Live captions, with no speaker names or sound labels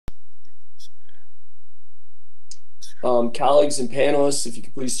Colleagues and panelists, if you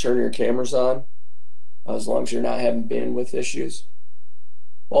could please turn your cameras on, as long as you're not having bandwidth issues.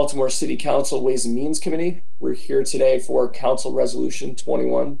 Baltimore City Council Ways and Means Committee, we're here today for Council Resolution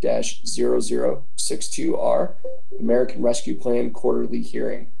 21-0062R, American Rescue Plan Quarterly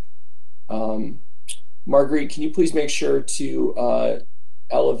Hearing. Marguerite, can you please make sure to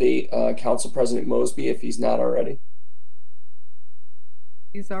elevate Council President Mosby if he's not already?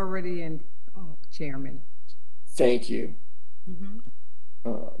 He's already in, Chairman. Thank you.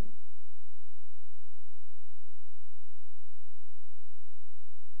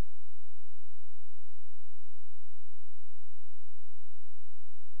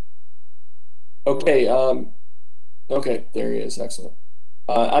 Okay, okay, there he is. Excellent.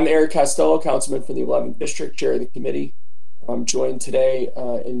 I'm Eric Costello, councilman for the 11th District, chair of the committee. I'm joined today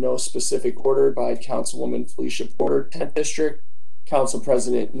in no specific order by Councilwoman Felicia Porter, 10th District, Council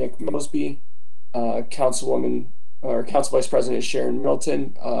President Nick Mosby, Council Vice President Sharon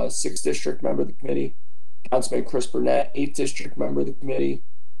Middleton, 6th District, member of the committee, Councilman Chris Burnett, 8th District, member of the committee,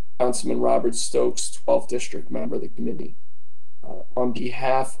 Councilman Robert Stokes, 12th District, member of the committee. On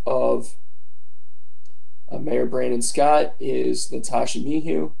behalf of Mayor Brandon Scott is Natasha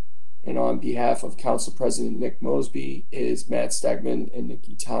Mihu, and on behalf of Council President Nick Mosby is Matt Stegman and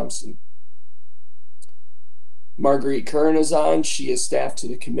Nikki Thompson. Marguerite Curran is on. She is staff to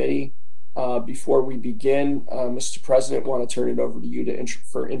the committee. Before we begin, Mr. President, want to turn it over to you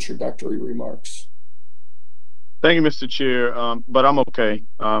for introductory remarks. Thank you, Mr. Chair, but I'm okay.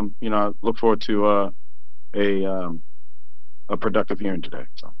 I look forward to a productive hearing today,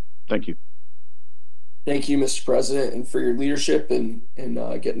 so thank you. Thank you, Mr. President, and for your leadership and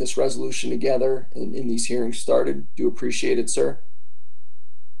getting this resolution together and in these hearings started. Do appreciate it, sir.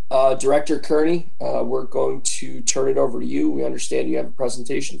 Director Kearney, we're going to turn it over to you. We understand you have a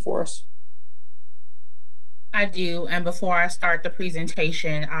presentation for us. I do, and before I start the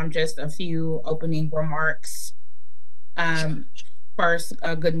presentation, just a few opening remarks. First,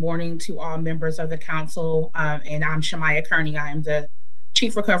 good morning to all members of the council, and I'm Shamaya Kearney. I am the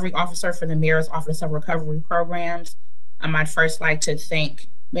Chief Recovery Officer for the Mayor's Office of Recovery Programs. I'd first like to thank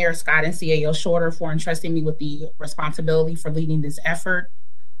Mayor Scott and CAO Shorter for entrusting me with the responsibility for leading this effort.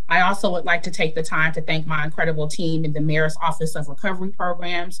 I also would like to take the time to thank my incredible team in the Mayor's Office of Recovery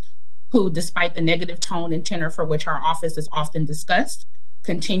Programs, who, despite the negative tone and tenor for which our office is often discussed,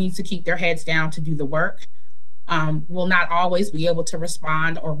 continue to keep their heads down to do the work. Will not always be able to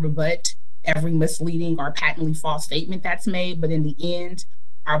respond or rebut every misleading or patently false statement that's made, but in the end,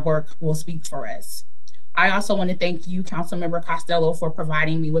 our work will speak for us. I also want to thank you, Councilmember Costello, for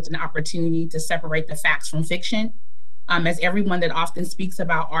providing me with an opportunity to separate the facts from fiction. As everyone that often speaks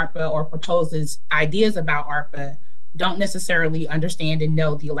about ARPA or proposes ideas about ARPA don't necessarily understand and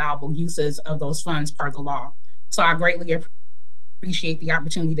know the allowable uses of those funds per the law. So I greatly appreciate the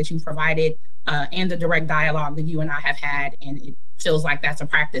opportunity that you've provided and the direct dialogue that you and I have had, and it feels like that's a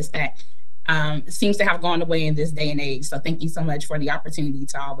practice that seems to have gone away in this day and age. So thank you so much for the opportunity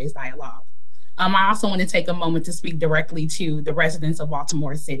to always dialogue. I also want to take a moment to speak directly to the residents of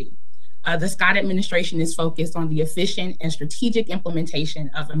Baltimore City. The Scott administration is focused on the efficient and strategic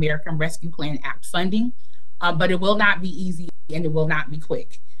implementation of American Rescue Plan Act funding, but it will not be easy and it will not be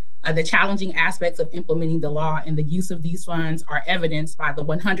quick. The challenging aspects of implementing the law and the use of these funds are evidenced by the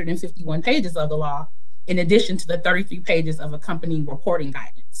 151 pages of the law, in addition to the 33 pages of accompanying reporting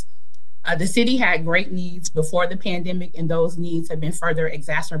guidance. The city had great needs before the pandemic, and those needs have been further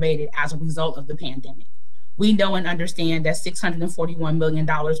exacerbated as a result of the pandemic. We know and understand that $641 million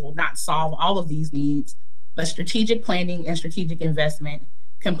will not solve all of these needs, but strategic planning and strategic investment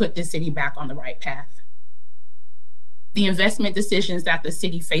can put the city back on the right path. The investment decisions that the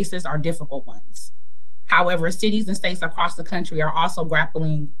city faces are difficult ones. However, cities and states across the country are also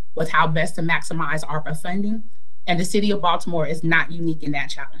grappling with how best to maximize ARPA funding, and the city of Baltimore is not unique in that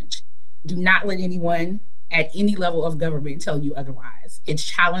challenge. Do not let anyone at any level of government tell you otherwise. It's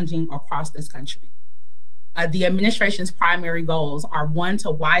challenging across this country. The administration's primary goals are: one,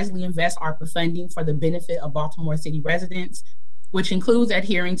 to wisely invest ARPA funding for the benefit of Baltimore City residents, which includes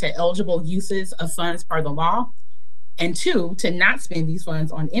adhering to eligible uses of funds per the law, and two, to not spend these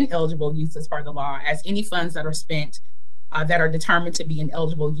funds on ineligible uses per the law, as any funds that are spent that are determined to be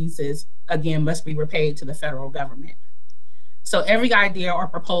ineligible uses, again, must be repaid to the federal government. So every idea or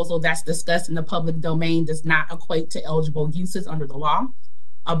proposal that's discussed in the public domain does not equate to eligible uses under the law.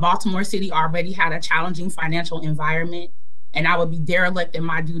 Baltimore City already had a challenging financial environment, and I would be derelict in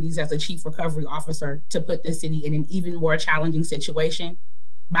my duties as a chief recovery officer to put the city in an even more challenging situation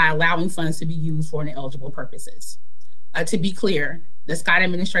by allowing funds to be used for ineligible purposes. To be clear, The Scott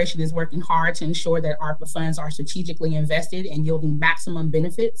administration is working hard to ensure that ARPA funds are strategically invested and yielding maximum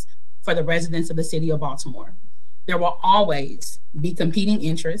benefits for the residents of the city of Baltimore. There will always be competing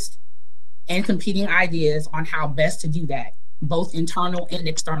interests and competing ideas on how best to do that, both internal and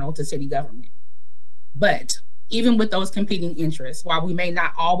external to city government. But even with those competing interests, while we may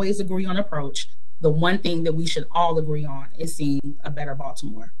not always agree on approach, the one thing that we should all agree on is seeing a better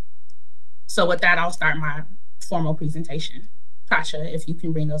Baltimore. So with that, I'll start my formal presentation. Kasha, if you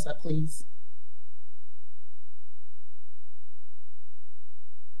can bring those up, please.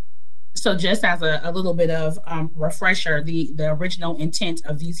 So just as a little bit of refresher, the original intent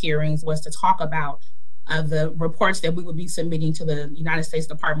of these hearings was to talk about the reports that we would be submitting to the United States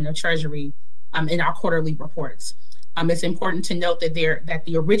Department of Treasury in our quarterly reports. It's important to note that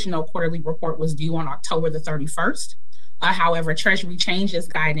the original quarterly report was due on October the 31st. However, Treasury changed its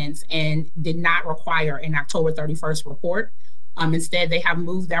guidance and did not require an October 31st report. Instead, they have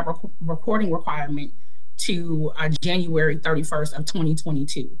moved that reporting requirement to January 31st of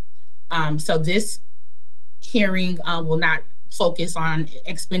 2022. So this hearing will not focus on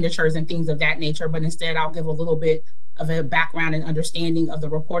expenditures and things of that nature, but instead I'll give a little bit of a background and understanding of the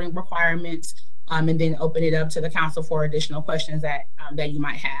reporting requirements, and then open it up to the council for additional questions that you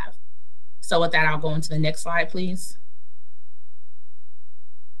might have. So with that, I'll go into the next slide, please.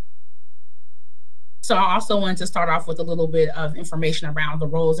 So I also wanted to start off with a little bit of information around the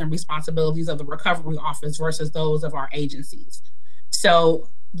roles and responsibilities of the Recovery Office versus those of our agencies. So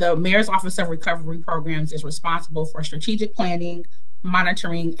the Mayor's Office of Recovery Programs is responsible for strategic planning,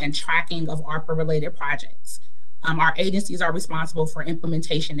 monitoring, and tracking of ARPA-related projects. Our agencies are responsible for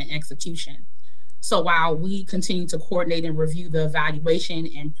implementation and execution. So while we continue to coordinate and review the evaluation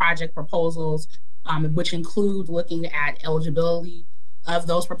and project proposals, which include looking at eligibility of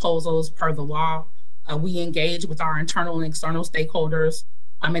those proposals per the law, we engage with our internal and external stakeholders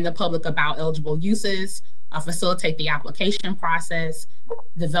and the public about eligible uses, facilitate the application process,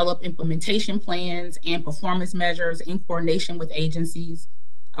 develop implementation plans and performance measures in coordination with agencies.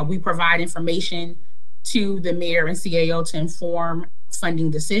 We provide information to the mayor and CAO to inform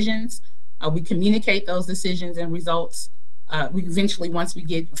funding decisions. We communicate those decisions and results. We eventually, once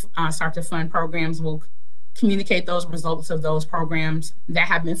we start to fund programs, we'll communicate those results of those programs that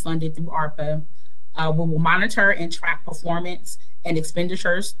have been funded through ARPA. We will monitor and track performance and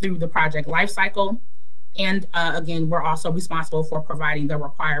expenditures through the project lifecycle. And again, we're also responsible for providing the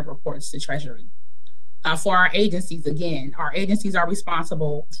required reports to Treasury. For our agencies, again, our agencies are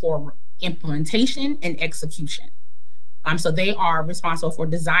responsible for implementation and execution. So they are responsible for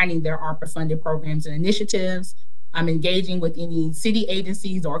designing their ARPA-funded programs and initiatives, engaging with any city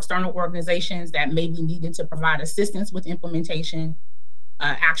agencies or external organizations that may be needed to provide assistance with implementation,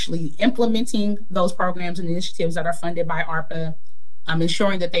 actually implementing those programs and initiatives that are funded by ARPA,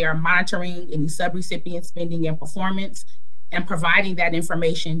 ensuring that they are monitoring any subrecipient spending and performance, and providing that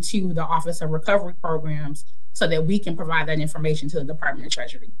information to the Office of Recovery Programs so that we can provide that information to the Department of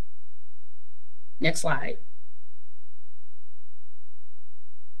Treasury. Next slide.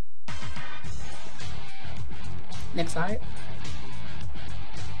 Next slide.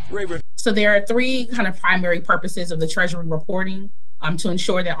 So there are three kind of primary purposes of the Treasury reporting to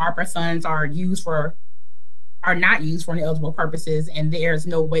ensure that ARPA funds are not used for ineligible purposes and there's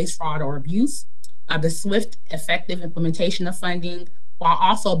no waste, fraud, or abuse. The swift, effective implementation of funding while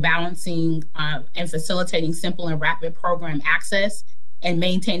also balancing and facilitating simple and rapid program access and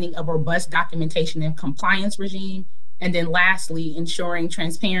maintaining a robust documentation and compliance regime. And then lastly, ensuring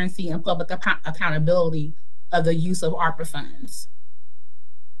transparency and public accountability of the use of ARPA funds.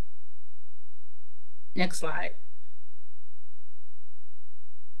 Next slide.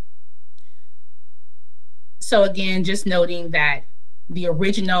 So again, just noting that the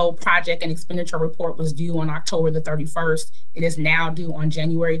original project and expenditure report was due on October the 31st. It is now due on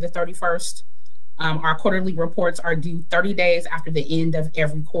January the 31st. Our quarterly reports are due 30 days after the end of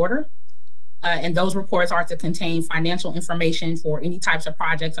every quarter. And those reports are to contain financial information for any types of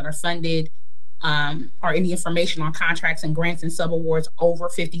projects that are funded, or any information on contracts and grants and subawards over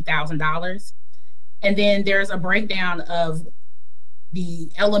 $50,000. And then there's a breakdown of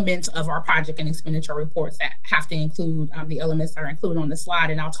the elements of our project and expenditure reports that have to include the elements that are included on the slide,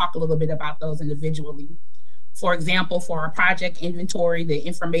 and I'll talk a little bit about those individually. For example, for our project inventory, the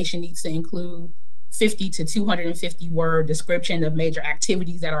information needs to include 50 to 250 word description of major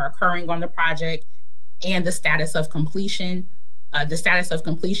activities that are occurring on the project and the status of completion. The status of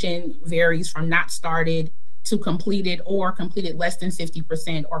completion varies from not started to completed or completed less than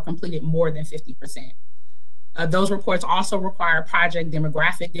 50% or completed more than 50%. Those reports also require project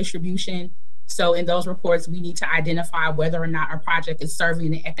demographic distribution. So in those reports, we need to identify whether or not a project is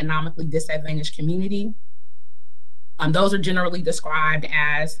serving an economically disadvantaged community. Those are generally described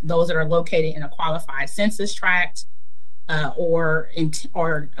as those that are located in a qualified census tract or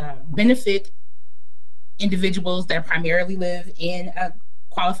benefit individuals that primarily live in a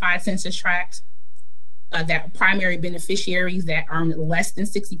qualified census tract, that primary beneficiaries that earn less than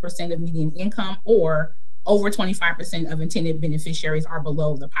 60% of median income, or over 25% of intended beneficiaries are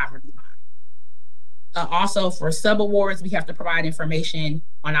below the poverty line. Also, for subawards, we have to provide information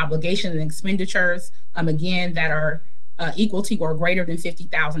on obligations and expenditures, again, that are equal to or greater than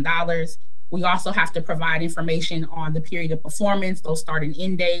 $50,000. We also have to provide information on the period of performance, those start and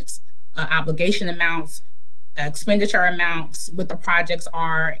end dates, obligation amounts, expenditure amounts, what the projects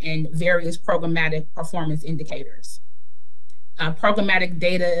are, and various programmatic performance indicators. Programmatic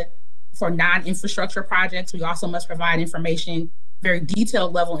data for non-infrastructure projects, we also must provide information, very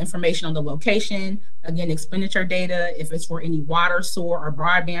detailed level information on the location, again, expenditure data, if it's for any water, sewer, or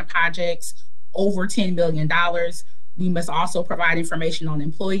broadband projects over $10 million. We must also provide information on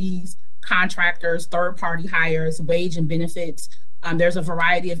employees, contractors, third-party hires, wage and benefits. There's a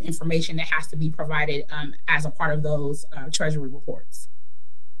variety of information that has to be provided as a part of those Treasury reports.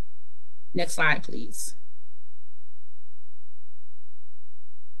 Next slide, please.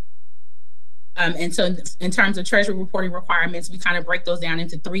 And so in terms of Treasury reporting requirements, we kind of break those down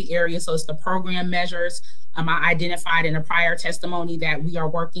into 3 areas. So it's the program measures. I identified in a prior testimony that we are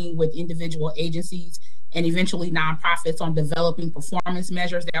working with individual agencies and eventually nonprofits on developing performance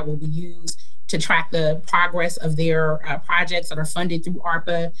measures that will be used to track the progress of their projects that are funded through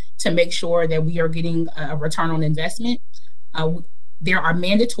ARPA to make sure that we are getting a return on investment. There are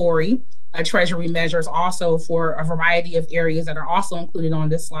mandatory Treasury measures also for a variety of areas that are also included on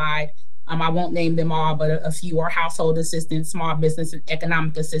this slide. I won't name them all, but a few are household assistance, small business,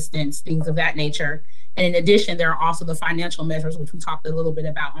 economic assistance, things of that nature. And in addition, there are also the financial measures, which we talked a little bit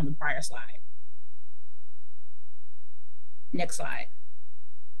about on the prior slide. Next slide.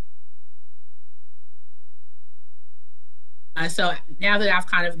 So now that I've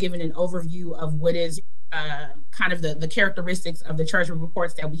kind of given an overview of what is kind of the characteristics of the Treasury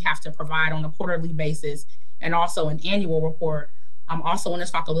reports that we have to provide on a quarterly basis and also an annual report, I also want to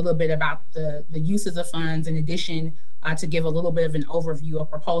talk a little bit about the uses of funds, in addition to give a little bit of an overview of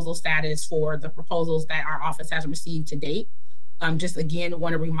proposal status for the proposals that our office has received to date. Just again,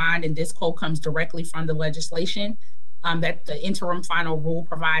 want to remind, and this quote comes directly from the legislation, that the interim final rule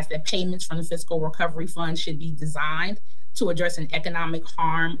provides that payments from the Fiscal Recovery Fund should be designed to address an economic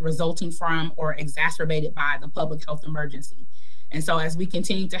harm resulting from or exacerbated by the public health emergency. And so as we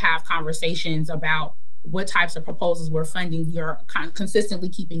continue to have conversations about what types of proposals we're funding, we are consistently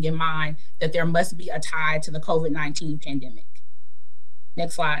keeping in mind that there must be a tie to the COVID-19 pandemic.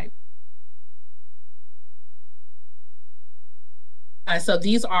 Next slide. So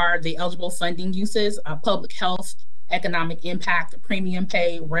these are the eligible funding uses: public health, economic impact, premium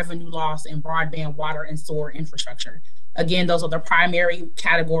pay, revenue loss, and broadband, water, and sewer infrastructure. Again, those are the primary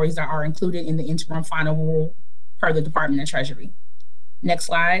categories that are included in the interim final rule per the Department of Treasury. Next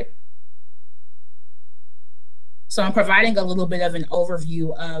slide. So I'm providing a little bit of an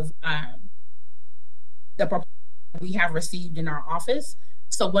overview of the proposals we have received in our office.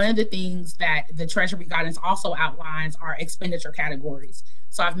 So one of the things that the Treasury guidance also outlines are expenditure categories.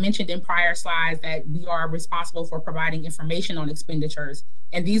 So I've mentioned in prior slides that we are responsible for providing information on expenditures,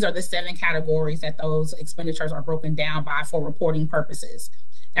 and these are the 7 categories that those expenditures are broken down by for reporting purposes.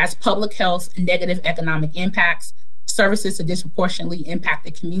 That's public health, negative economic impacts, services to disproportionately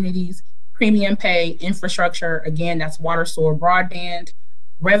impacted communities, premium pay, infrastructure, again, that's water, sewer, broadband,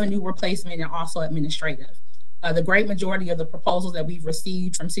 revenue replacement, and also administrative. The great majority of the proposals that we've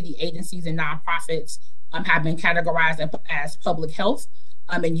received from city agencies and nonprofits have been categorized as public health.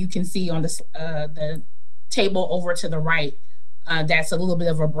 And you can see on the table over to the right, that's a little bit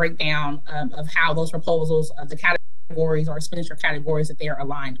of a breakdown of how those proposals, the categories or expenditure categories that they are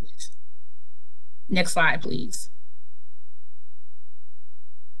aligned with. Next slide, please.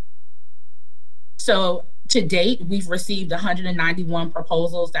 So to date, we've received 191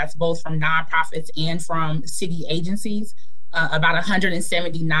 proposals. That's both from nonprofits and from city agencies. About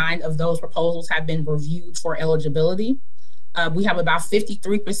 179 of those proposals have been reviewed for eligibility. We have about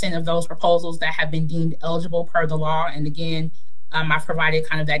 53% of those proposals that have been deemed eligible per the law. And again, I've provided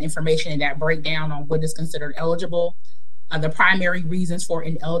kind of that information and that breakdown on what is considered eligible. The primary reasons for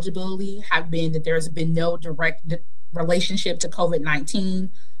ineligibility have been that there's been no direct relationship to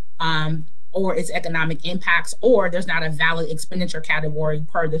COVID-19 or its economic impacts, or there's not a valid expenditure category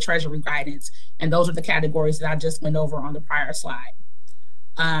per the Treasury guidance. And those are the categories that I just went over on the prior slide.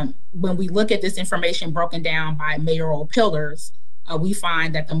 When we look at this information broken down by mayoral pillars, we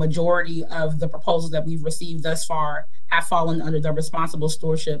find that the majority of the proposals that we've received thus far have fallen under the responsible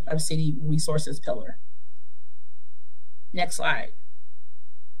stewardship of city resources pillar. Next slide.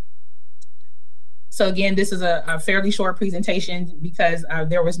 So again, this is a fairly short presentation because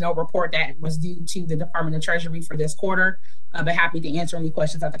there was no report that was due to the Department of Treasury for this quarter, but happy to answer any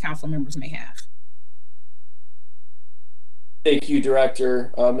questions that the council members may have. Thank you,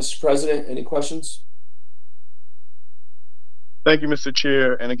 Director. Mr. President, any questions? Thank you, Mr.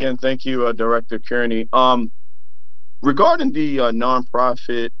 Chair. And again, thank you, Director Kearney. Regarding the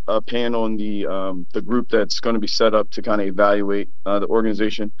nonprofit panel and the group that's going to be set up to kind of evaluate the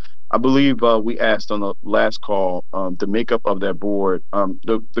organization, I believe we asked on the last call the makeup of that board.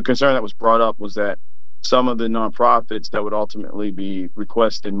 The concern that was brought up was that some of the nonprofits that would ultimately be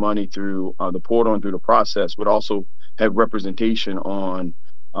requesting money through the portal and through the process would also have representation on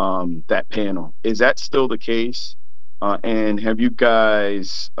that panel. Is that still the case? And have you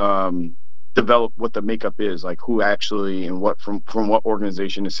guys developed what the makeup is, like who actually and what from what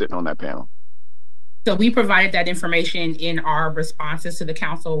organization is sitting on that panel? So we provided that information in our responses to the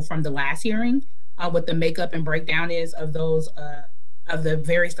council from the last hearing, what the makeup and breakdown is of those of the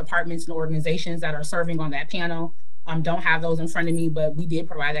various departments and organizations that are serving on that panel. Don't have those in front of me, but we did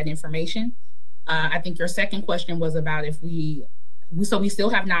provide that information. I think your second question was about if we still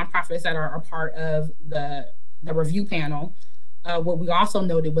have nonprofits that are a part of the review panel. What we also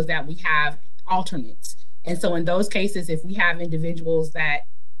noted was that we have alternates. And so in those cases, if we have individuals that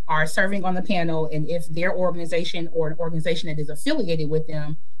are serving on the panel and if their organization or an organization that is affiliated with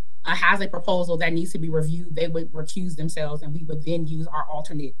them has a proposal that needs to be reviewed, they would recuse themselves and we would then use our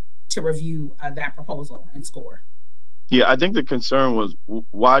alternate to review that proposal and score. Yeah, I think the concern was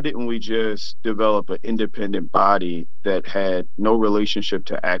why didn't we just develop an independent body that had no relationship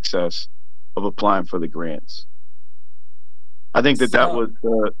to access of applying for the grants? I think that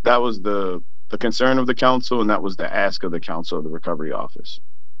that was the concern of the council, and that was the ask of the council of the Recovery Office.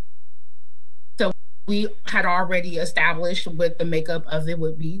 So we had already established what the makeup of it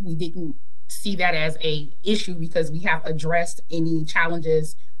would be. We didn't see that as a issue because we have addressed any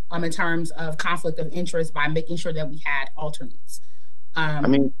challenges in terms of conflict of interest by making sure that we had alternates.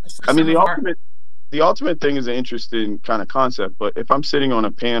 The ultimate thing is an interesting kind of concept, but if I'm sitting on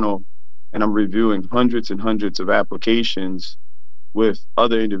a panel and I'm reviewing hundreds and hundreds of applications with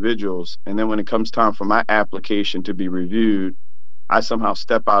other individuals, and then when it comes time for my application to be reviewed, I somehow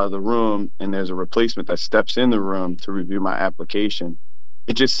step out of the room and there's a replacement that steps in the room to review my application.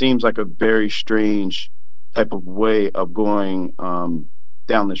 It just seems like a very strange type of way of going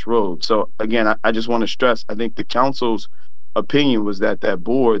down this road. So again, I just want to stress, I think the council's opinion was that that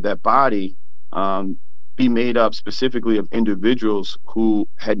board, that body, be made up specifically of individuals who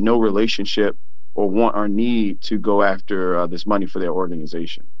had no relationship or want or need to go after this money for their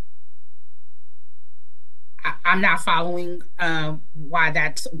organization. I'm not following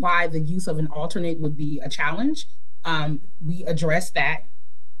why the use of an alternate would be a challenge. We address that,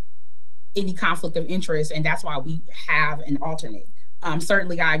 any conflict of interest, and that's why we have an alternate.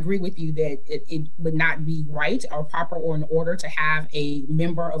 Certainly, I agree with you that it would not be right or proper or in order to have a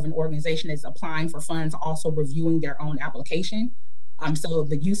member of an organization that's applying for funds also reviewing their own application. So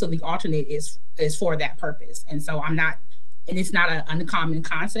the use of the alternate is for that purpose. And so it's not an uncommon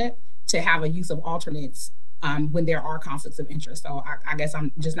concept to have a use of alternates when there are conflicts of interest. So I guess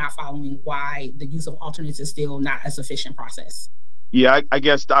I'm just not following why the use of alternates is still not a sufficient process. Yeah, I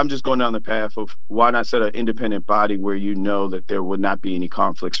guess I'm just going down the path of why not set an independent body where you know that there would not be any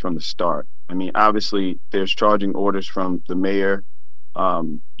conflicts from the start. I mean, obviously, there's charging orders from the mayor.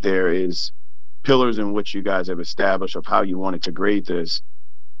 There is pillars in which you guys have established of how you wanted to grade this.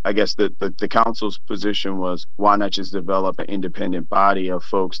 I guess the council's position was, why not just develop an independent body of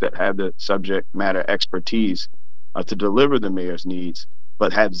folks that have the subject matter expertise to deliver the mayor's needs,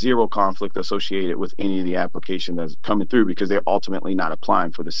 but have zero conflict associated with any of the application that's coming through because they're ultimately not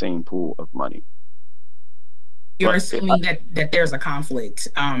applying for the same pool of money. You're assuming that there's a conflict.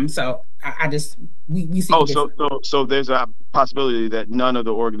 So we see. Oh, so there's a possibility that none of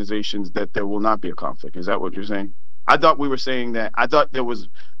the organizations, that there will not be a conflict. Is that what you're saying? I thought we were saying that. I thought there was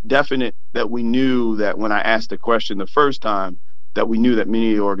definite that we knew that when I asked the question the first time, that we knew that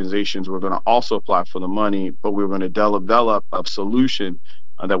many of the organizations were going to also apply for the money, but we were going to develop a solution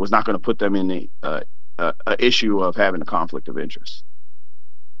that was not going to put them in the issue of having a conflict of interest.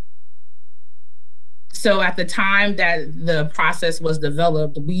 So at the time that the process was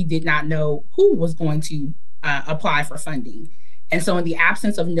developed, we did not know who was going to apply for funding. And so in the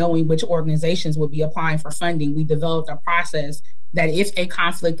absence of knowing which organizations would be applying for funding, we developed a process that if a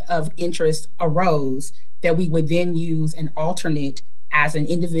conflict of interest arose, that we would then use an alternate as an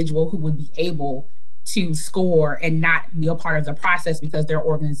individual who would be able to score and not be a part of the process because their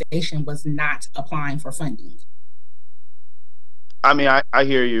organization was not applying for funding. I mean, I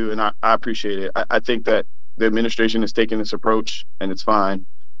hear you and I appreciate it. I think that the administration is taking this approach and it's fine.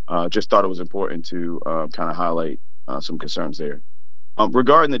 Just thought it was important to kind of highlight some concerns there.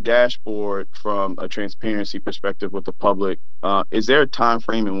 Regarding the dashboard from a transparency perspective with the public, is there a time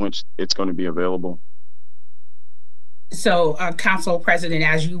frame in which it's going to be available? So, Council President,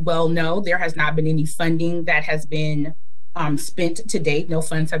 as you well know, there has not been any funding that has been spent to date. No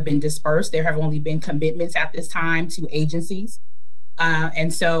funds have been dispersed. There have only been commitments at this time to agencies.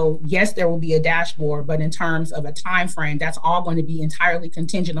 And so, yes, there will be a dashboard, but in terms of a time frame, that's all going to be entirely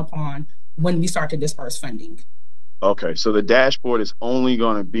contingent upon when we start to disperse funding. Okay, so the dashboard is only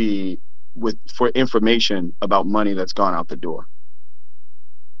going to be for information about money that's gone out the door.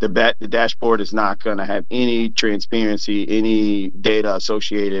 The dashboard is not going to have any transparency, any data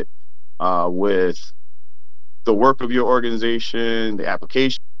associated with the work of your organization, the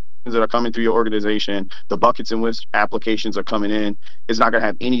applications that are coming through your organization, the buckets in which applications are coming in. It's not going to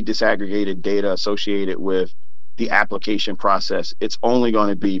have any disaggregated data associated with the application process. It's only going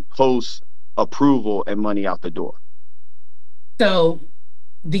to be post approval and money out the door. So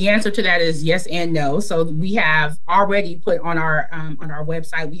the answer to that is yes and no. So we have already put on our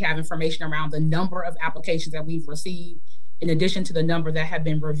website, we have information around the number of applications that we've received, in addition to the number that have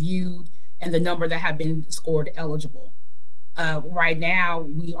been reviewed and the number that have been scored eligible. Right now,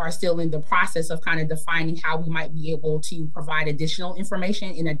 we are still in the process of kind of defining how we might be able to provide additional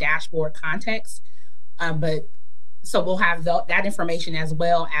information in a dashboard context. So we'll have that information as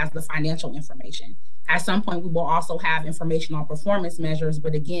well as the financial information. At some point, we will also have information on performance measures,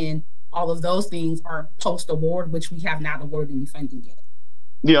 but again, all of those things are post-award, which we have not awarded any funding yet.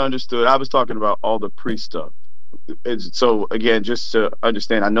 Yeah, understood. I was talking about all the pre-stuff. So again, just to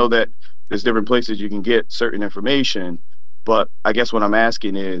understand, I know that there's different places you can get certain information, but I guess what I'm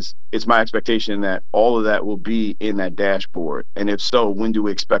asking is, it's my expectation that all of that will be in that dashboard. And if so, when do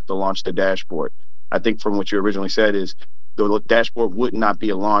we expect to launch the dashboard? I think from what you originally said is the dashboard would not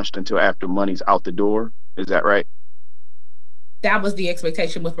be launched until after money's out the door. Is that right? That was the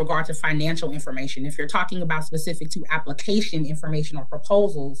expectation with regard to financial information. If you're talking about specific to application information or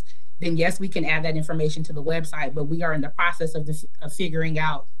proposals, then yes, we can add that information to the website, but we are in the process of figuring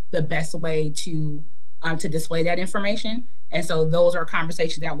out the best way to display that information. And so those are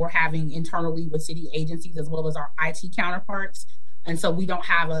conversations that we're having internally with city agencies as well as our IT counterparts. And so we don't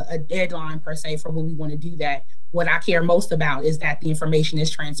have a deadline per se for when we want to do that. What I care most about is that the information is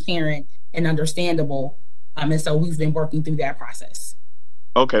transparent and understandable. And so we've been working through that process.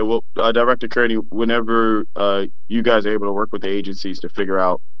 Okay, well, Director Kearney, whenever you guys are able to work with the agencies to figure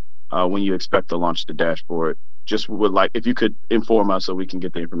out when you expect to launch the dashboard, just would like, if you could inform us so we can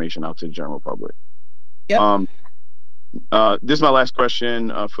get the information out to the general public. Yep. This is my last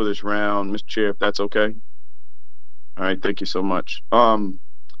question for this round, Mr. Chair, if that's okay. All right, thank you so much.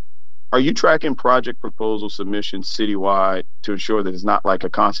 Are you tracking project proposal submissions citywide to ensure that it's not like a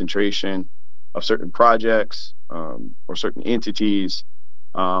concentration of certain projects or certain entities,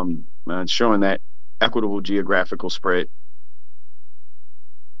 and showing that equitable geographical spread?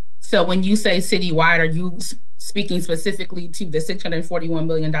 So when you say citywide, are you speaking specifically to the $641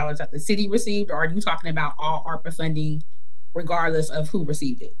 million that the city received, or are you talking about all ARPA funding, regardless of who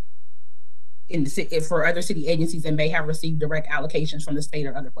received it? In the city, for other city agencies that may have received direct allocations from the state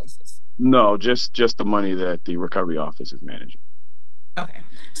or other places? No, just the money that the recovery office is managing. Okay,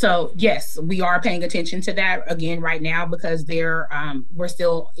 so yes, we are paying attention to that again right now because we're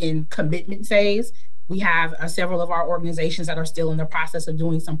still in commitment phase. We have several of our organizations that are still in the process of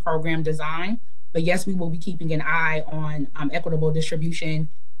doing some program design, but yes, we will be keeping an eye on equitable distribution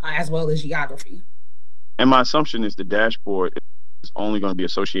as well as geography. And my assumption is the dashboard is only going to be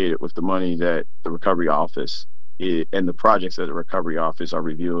associated with the money that the recovery office and the projects that the recovery office are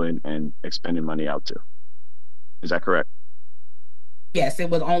reviewing and expending money out to. Is that correct? Yes, it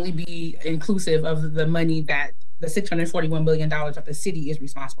would only be inclusive of the money that the $641 million that the city is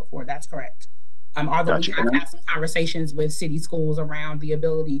responsible for. That's correct. Although Gotcha. We have had some conversations with city schools around the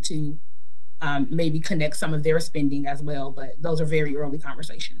ability to maybe connect some of their spending as well, but those are very early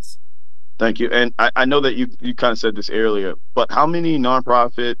conversations. Thank you. And I know that you kind of said this earlier, but how many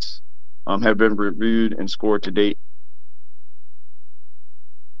nonprofits have been reviewed and scored to date?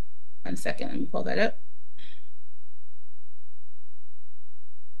 1 second, let me pull that up.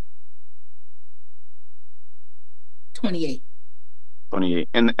 $28. 28.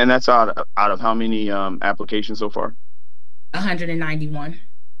 And that's out of how many applications so far? 191.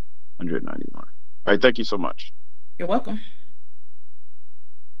 191. All right, thank you so much. You're welcome.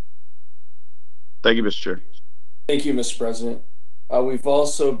 Thank you, Mr. Chair. Thank you, Mr. President. We've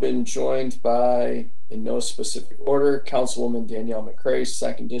also been joined by, in no specific order, Councilwoman Danielle McCray,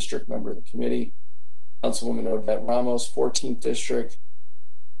 2nd District, member of the committee, Councilwoman Odette Ramos, 14th District,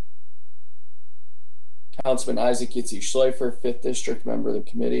 Councilman Isaac Yitzi Schleifer, 5th District, member of the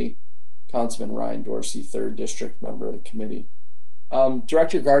committee, Councilman Ryan Dorsey, 3rd District, member of the committee.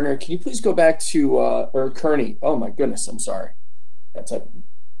 Director Gardner, can you please go back to, or Kearney? Oh my goodness, I'm sorry. That's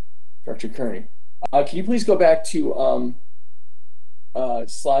Director Kearney. Can you please go back to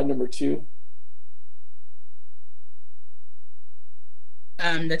slide number 2?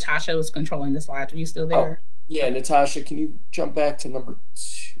 Natasha was controlling the slides. Are you still there? Oh, yeah, Natasha, can you jump back to number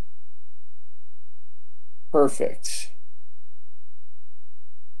 2? Perfect.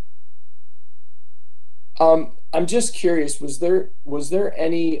 I'm just curious, was there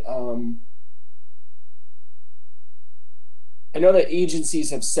any I know that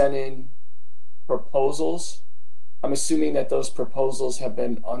agencies have sent in proposals. I'm assuming that those proposals have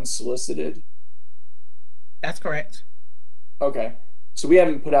been unsolicited. That's correct. Okay. So we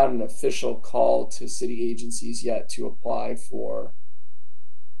haven't put out an official call to city agencies yet to apply for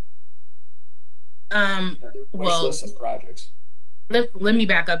well, list of projects. Let me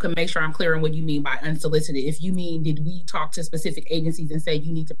back up and make sure I'm clear on what you mean by unsolicited. If you mean, did we talk to specific agencies and say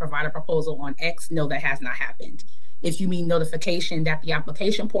you need to provide a proposal on X? No, that has not happened. If you mean notification that the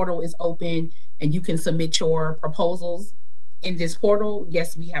application portal is open and you can submit your proposals in this portal,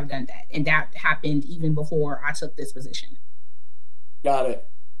 yes, we have done that. And that happened even before I took this position. Got it.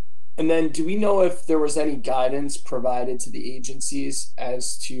 And then do we know if there was any guidance provided to the agencies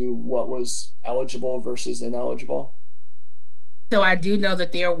as to what was eligible versus ineligible? So I do know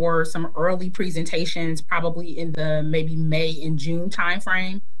that there were some early presentations, probably in the maybe May and June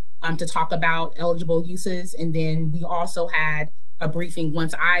timeframe, to talk about eligible uses. And then we also had a briefing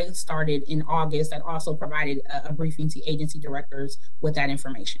once I started in August that also provided a briefing to agency directors with that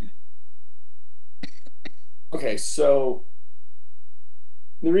information. Okay, so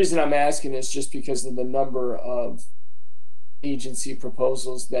the reason I'm asking is just because of the number of agency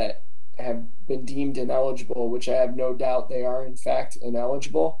proposals that have been deemed ineligible, which I have no doubt they are in fact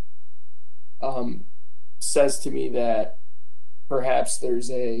ineligible, says to me that perhaps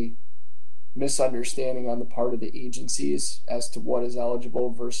there's a misunderstanding on the part of the agencies as to what is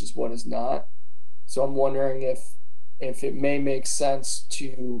eligible versus what is not. So I'm wondering if it may make sense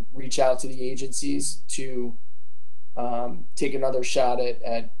to reach out to the agencies to take another shot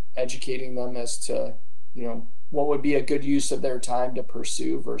at educating them as to, you know, what would be a good use of their time to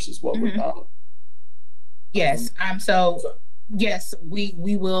pursue versus what would not. Yes. So yes, we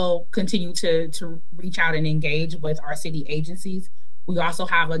will continue to reach out and engage with our city agencies. We also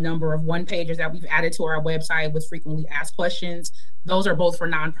have a number of one-pagers that we've added to our website with frequently asked questions. Those are both for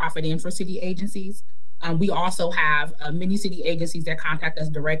nonprofit and for city agencies. We also have many city agencies that contact us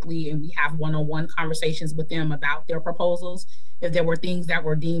directly, and we have one-on-one conversations with them about their proposals. If there were things that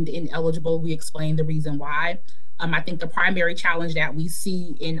were deemed ineligible, we explain the reason why. I think the primary challenge that we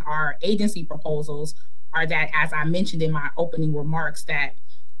see in our agency proposals are that, as I mentioned in my opening remarks, that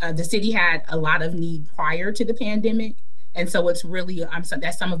the city had a lot of need prior to the pandemic. And so it's really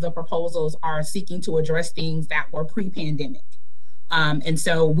that some of the proposals are seeking to address things that were pre-pandemic. And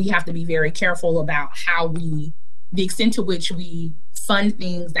so we have to be very careful about how the extent to which we fund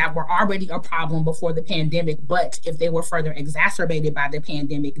things that were already a problem before the pandemic, but if they were further exacerbated by the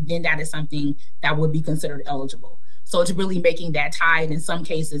pandemic, then that is something that would be considered eligible. So it's really making that tie, and in some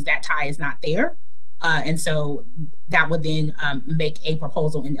cases that tie is not there. And so that would then make a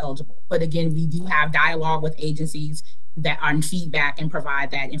proposal ineligible. But again, we do have dialogue with agencies that on feedback and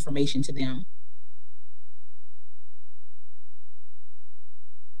provide that information to them.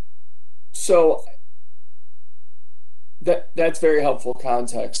 So that's very helpful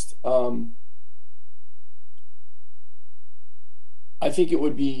context. I think it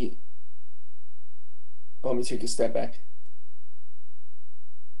would be, let me take a step back.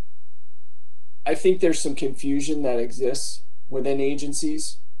 I think there's some confusion that exists within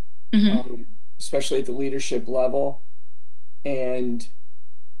agencies, especially at the leadership level. And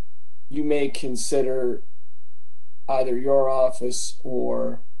you may consider either your office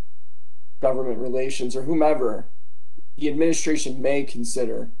or government relations or whomever, the administration may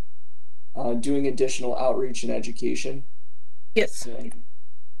consider doing additional outreach and education. Yes.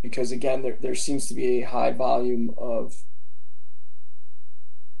 Because again, there seems to be a high volume of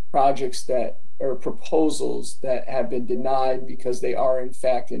projects that or proposals that have been denied because they are in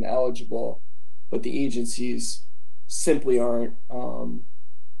fact ineligible, but the agencies simply aren't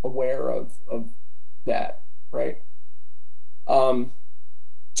aware of that, right? So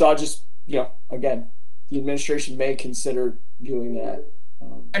I'll just, again, the administration may consider doing that.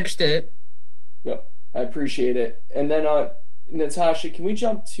 Understood. Yep, I appreciate it. And then, Natasha, can we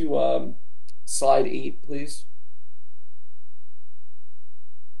jump to slide 8, please?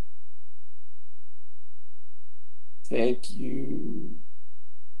 Thank you.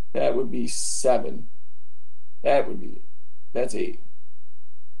 That would be 7. That's 8.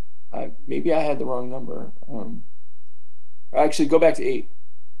 Maybe I had the wrong number. Actually, go back to 8,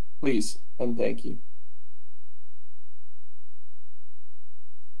 please, and thank you.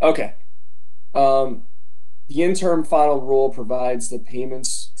 Okay. The interim final rule provides that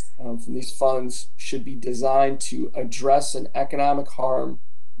payments from these funds should be designed to address an economic harm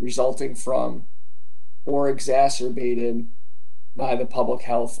resulting from or exacerbated by the public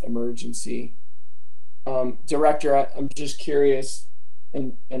health emergency. Director, I'm just curious,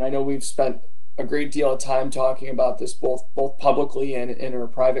 and I know we've spent a great deal of time talking about this both publicly and in our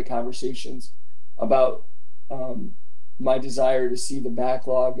private conversations about my desire to see the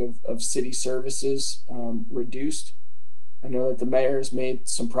backlog of city services reduced. I know that the mayor has made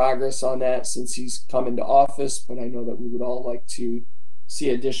some progress on that since he's come into office, but I know that we would all like to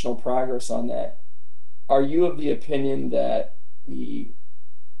see additional progress on that. Are you of the opinion that the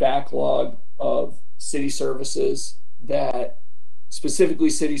backlog of city services, that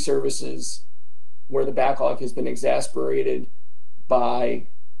specifically city services where the backlog has been exacerbated by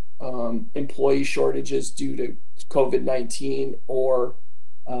employee shortages due to COVID-19 or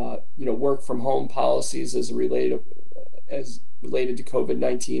work from home policies as related to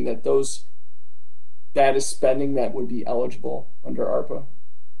COVID-19, that is spending that would be eligible under ARPA?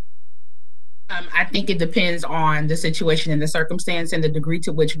 I think it depends on the situation and the circumstance and the degree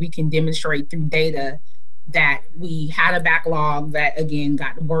to which we can demonstrate through data that we had a backlog that, again,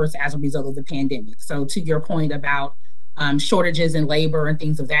 got worse as a result of the pandemic. So to your point about shortages in labor and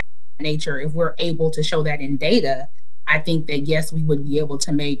things of that nature, if we're able to show that in data, I think that, yes, we would be able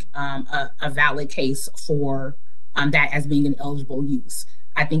to make a valid case for that as being an eligible use.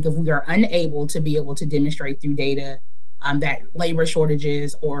 I think if we are unable to be able to demonstrate through data that labor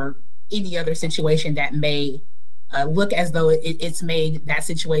shortages or any other situation that may look as though it's made that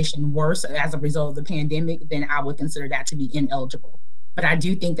situation worse as a result of the pandemic, then I would consider that to be ineligible. But I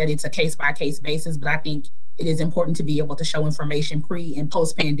do think that it's a case-by-case basis, but I think it is important to be able to show information pre and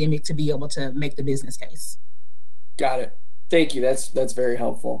post-pandemic to be able to make the business case. Got it. Thank you. That's very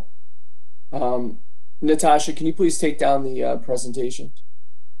helpful. Natasha, can you please take down the presentation?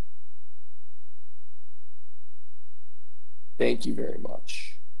 Thank you very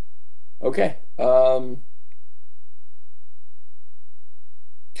much. Okay.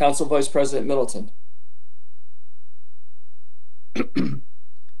 Council Vice President Middleton.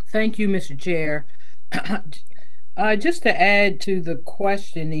 Thank you, Mr. Chair. Just to add to the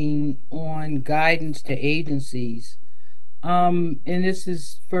questioning on guidance to agencies, and this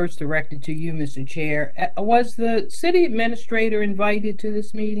is first directed to you, Mr. Chair. Was the city administrator invited to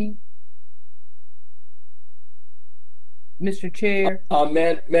this meeting? Mr. Chair?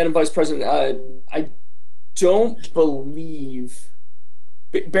 Madam Vice President, I don't believe.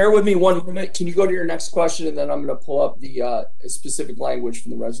 Bear with me one moment. Can you go to your next question, and then I'm going to pull up the specific language from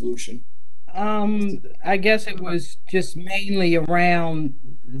the resolution. I guess it was just mainly around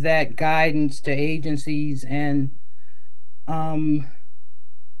that guidance to agencies, and I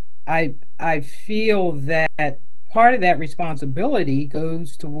feel that part of that responsibility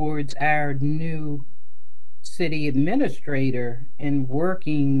goes towards our new city administrator in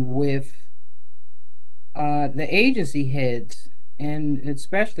working with the agency heads, and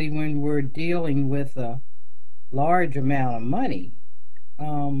especially when we're dealing with a large amount of money.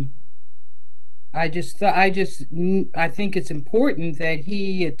 I think it's important that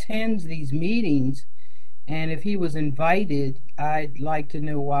he attends these meetings, and if he was invited, I'd like to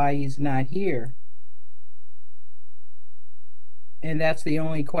know why he's not here. And that's the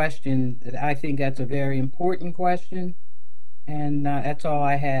only question. I think that's a very important question, and that's all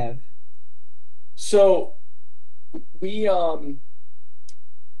I have. So the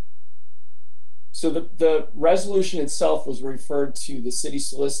resolution itself was referred to the city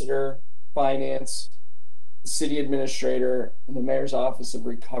solicitor, finance, the city administrator, and the mayor's office of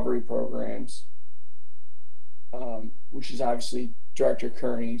recovery programs, which is obviously Director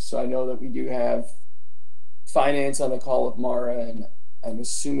Kearney. So I know that we do have finance on the call with Mara, and I'm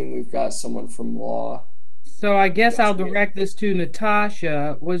assuming we've got someone from law. So I guess I'll direct this to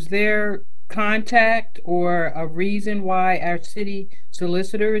Natasha. Was there contact or a reason why our city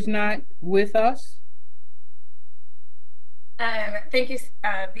solicitor is not with us? Thank you,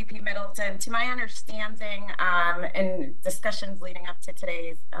 VP Middleton. To my understanding, in discussions leading up to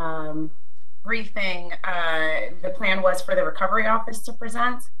today's briefing, the plan was for the Recovery Office to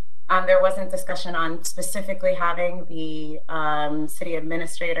present. There wasn't discussion on specifically having the city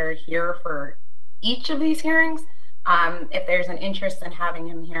administrator here for each of these hearings. If there's an interest in having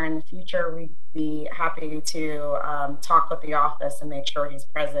him here in the future, we'd be happy to talk with the office and make sure he's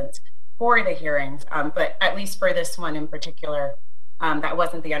present for the hearings, but at least for this one in particular, that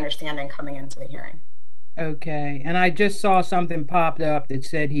wasn't the understanding coming into the hearing. Okay, and I just saw something popped up that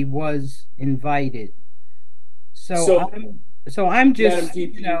said he was invited. So I'm just, Madam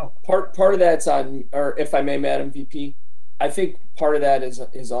VP, you know, part of that's on, or if I may, Madam VP, I think part of that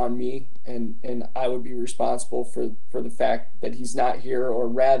is on me, and I would be responsible for the fact that he's not here, or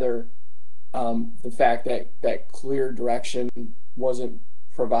rather, the fact that clear direction wasn't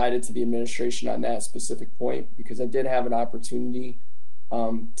provided to the administration on that specific point, because I did have an opportunity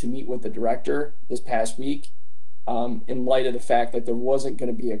to meet with the director this past week, in light of the fact that there wasn't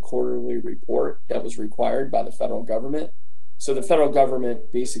going to be a quarterly report that was required by the federal government. So the federal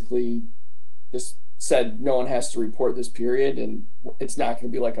government basically just said no one has to report this period, and it's not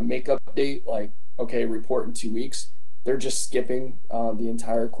going to be like a makeup date, like, okay, report in 2 weeks. They're just skipping the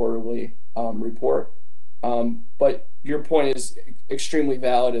entire quarterly report. But your point is extremely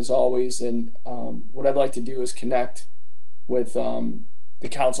valid as always, and what I'd like to do is connect with the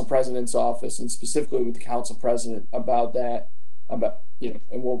council president's office, and specifically with the council president about that, and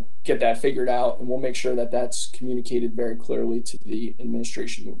we'll get that figured out, and we'll make sure that that's communicated very clearly to the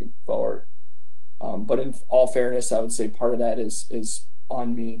administration moving forward. But in all fairness, I would say part of that is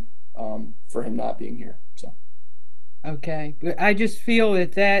on me for him not being here. So. Okay, but I just feel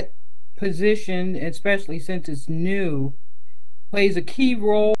that position, especially since it's new, plays a key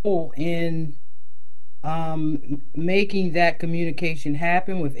role in making that communication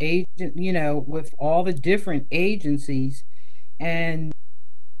happen with with all the different agencies and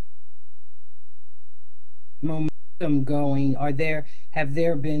momentum going. Have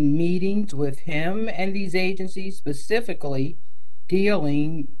there been meetings with him and these agencies specifically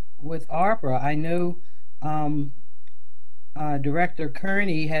dealing with ARPA? I know Director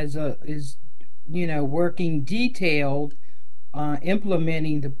Kearney is working detailed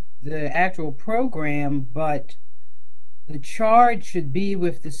implementing the actual program, but the charge should be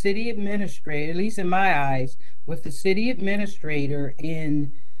with the city administrator, at least in my eyes, with the city administrator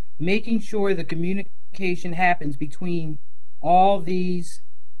in making sure the communication happens between all these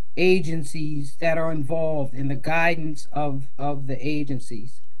agencies that are involved in the guidance of the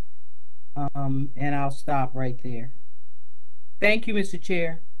agencies. And I'll stop right there. Thank you, Mr.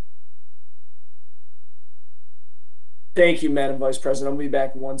 Chair. Thank you, Madam Vice President. I'll be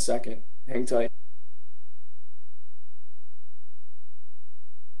back in 1 second. Hang tight.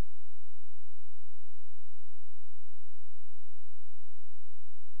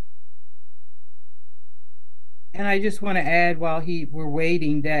 And I just want to add, while we're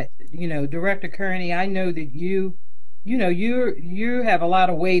waiting, that Director Kearney, I know that you have a lot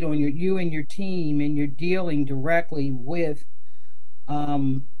of weight on you and your team, and you're dealing directly with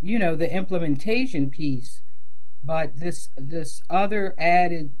the implementation piece. But this other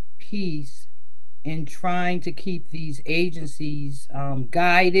added piece in trying to keep these agencies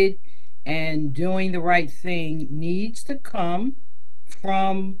guided and doing the right thing needs to come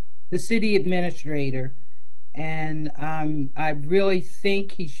from the city administrator. And I really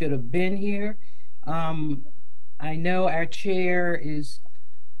think he should have been here. I know our chair is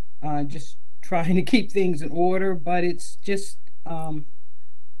just trying to keep things in order, but it's just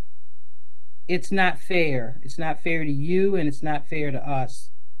it's not fair. It's not fair to you, and it's not fair to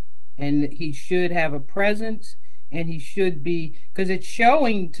us. And he should have a presence, and he should be, because it's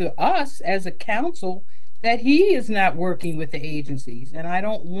showing to us as a council that he is not working with the agencies. And I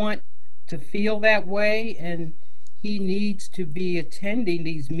don't want to feel that way. And he needs to be attending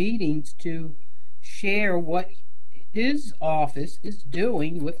these meetings to share what his office is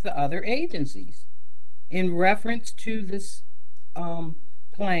doing with the other agencies in reference to this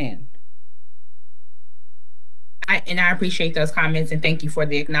plan. I appreciate those comments, and thank you for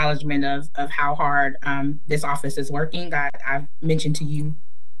the acknowledgement of how hard this office is working. I've mentioned to you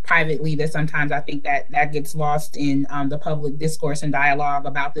privately that sometimes I think that gets lost in the public discourse and dialogue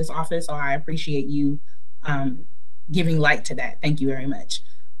about this office. So I appreciate you giving light to that. Thank you very much.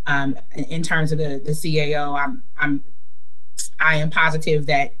 In terms of the CAO, I am positive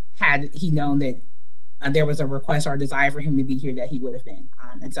that had he known that there was a request or a desire for him to be here, that he would have been.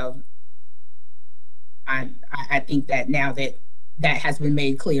 And so I think that now that that has been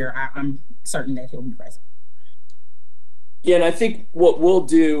made clear, I'm certain that he'll be present. Yeah, and I think what we'll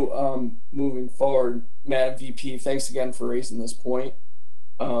do moving forward, Madam VP, thanks again for raising this point.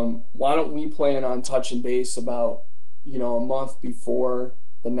 Why don't we plan on touching base about, a month before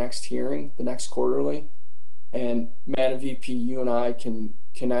the next hearing, the next quarterly, and Madam VP, you and I can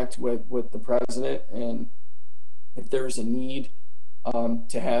connect with the president, and if there's a need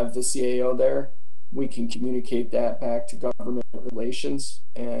to have the CAO there, we can communicate that back to government relations,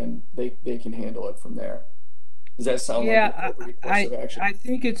 and they can handle it from there. Does that sound like an appropriate course of action? I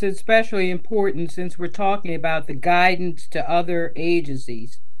think it's especially important since we're talking about the guidance to other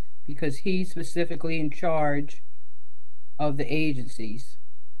agencies, because he's specifically in charge of the agencies.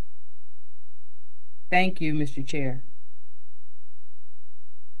 Thank you, Mr. Chair.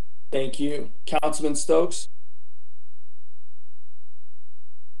 Thank you. Councilman Stokes?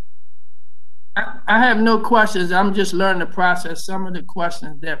 I have no questions. I'm just learning the process. Some of the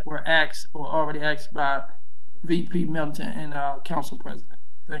questions that were asked or already asked by VP Middleton and Council President.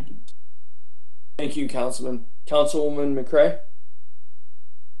 Thank you. Thank you, Councilman. Councilwoman McCray?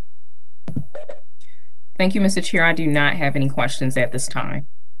 Thank you, Mr. Chair. I do not have any questions at this time.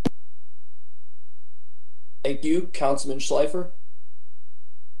 Thank you. Councilman Schleifer?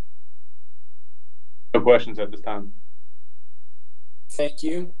 No questions at this time. Thank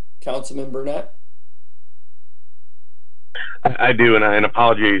you. Councilman Burnett? I do, and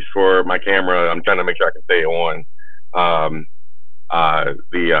apologies for my camera. I'm trying to make sure I can stay on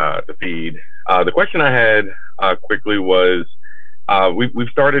the feed. The question I had quickly was we've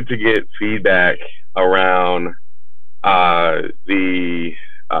started to get feedback around the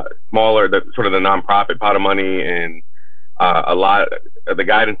smaller, sort of the nonprofit pot of money, and a lot of the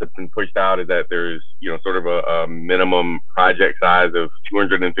guidance that's been pushed out is that there's sort of a minimum project size of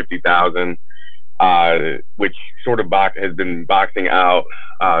 250,000. Which sort of has been boxing out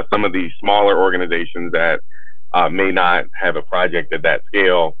some of these smaller organizations that may not have a project at that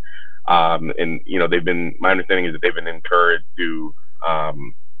scale. And my understanding is that they've been encouraged to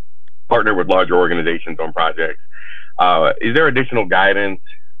partner with larger organizations on projects. Is there additional guidance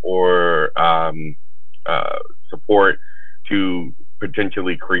or support to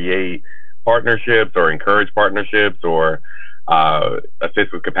potentially create partnerships or encourage partnerships or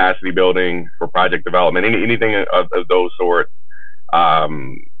assist with capacity building for project development, anything of those sorts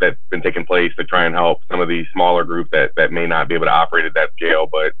that's been taking place to try and help some of these smaller groups that may not be able to operate at that scale,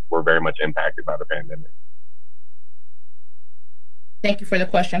 but were very much impacted by the pandemic? Thank you for the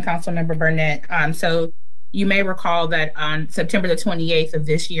question, Councilmember Burnett. So you may recall that on September the 28th of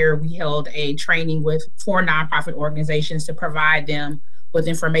this year, we held a training with 4 nonprofit organizations to provide them with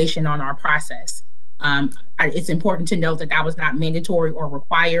information on our process. It's important to note that that was not mandatory or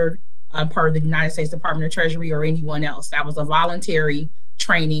required per the United States Department of Treasury or anyone else. That was a voluntary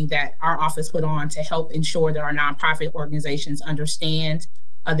training that our office put on to help ensure that our nonprofit organizations understand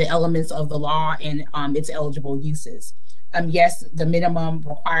the elements of the law and its eligible uses. Yes, the minimum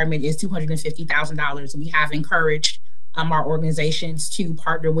requirement is $250,000. We have encouraged our organizations to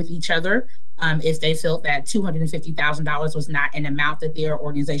partner with each other if they felt that $250,000 was not an amount that their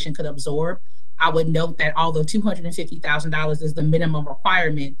organization could absorb. I would note that although $250,000 is the minimum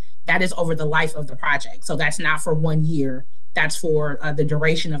requirement, that is over the life of the project. So that's not for 1 year, that's for the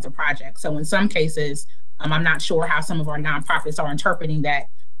duration of the project. So in some cases, I'm not sure how some of our nonprofits are interpreting that,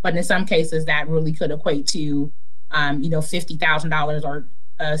 but in some cases that really could equate to $50,000 or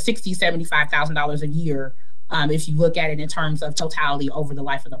 $60,000, $75,000 a year if you look at it in terms of totality over the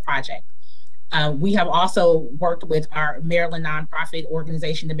life of the project. We have also worked with our Maryland nonprofit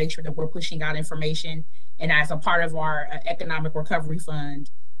organization to make sure that we're pushing out information. And as a part of our economic recovery fund,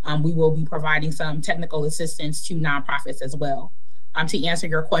 we will be providing some technical assistance to nonprofits as well. To answer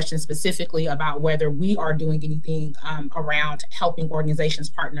your question specifically about whether we are doing anything around helping organizations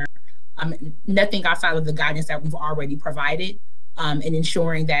partner, nothing outside of the guidance that we've already provided, and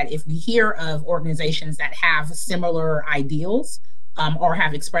ensuring that if we hear of organizations that have similar ideals, or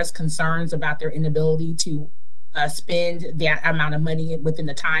have expressed concerns about their inability to spend that amount of money within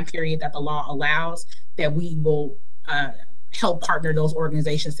the time period that the law allows, that we will help partner those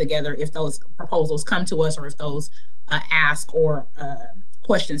organizations together if those proposals come to us or if those ask or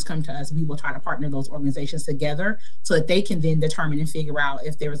questions come to us. We will try to partner those organizations together so that they can then determine and figure out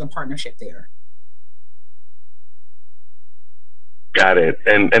if there is a partnership there. Got it.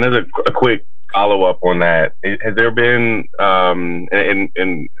 And as a quick follow-up on that, has there been, and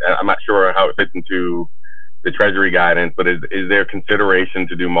I'm not sure how it fits into the Treasury guidance, but is there consideration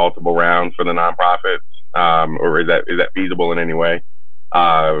to do multiple rounds for the nonprofits, or is that feasible in any way?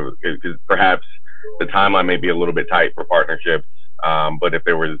 Because perhaps the timeline may be a little bit tight for partnerships. But if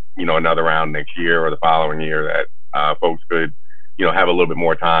there was, another round next year or the following year that folks could, have a little bit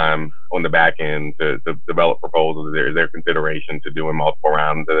more time on the back end to develop proposals, is there consideration to doing multiple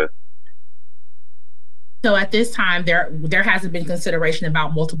rounds of this? So at this time, there hasn't been consideration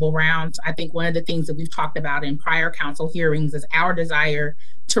about multiple rounds. I think one of the things that we've talked about in prior council hearings is our desire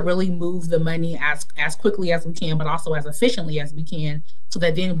to really move the money as quickly as we can, but also as efficiently as we can, so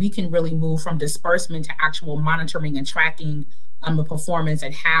that then we can really move from disbursement to actual monitoring and tracking the performance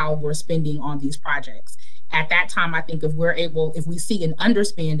and how we're spending on these projects. At that time, I think if we see an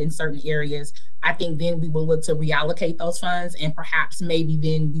underspend in certain areas, I think then we will look to reallocate those funds, and perhaps maybe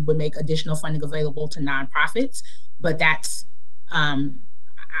then we would make additional funding available to nonprofits. But that's,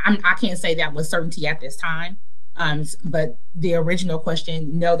 I can't say that with certainty at this time. But the original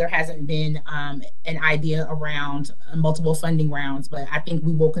question, no, there hasn't been an idea around multiple funding rounds, but I think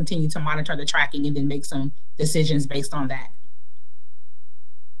we will continue to monitor the tracking and then make some decisions based on that.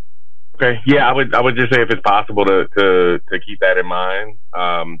 Okay. Yeah, I would just say if it's possible to keep that in mind.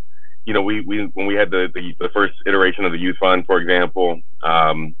 We when we had the first iteration of the youth fund, for example,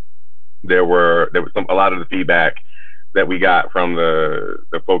 there was a lot of the feedback that we got from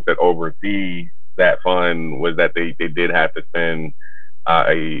the folks that oversee that fund was that they did have to spend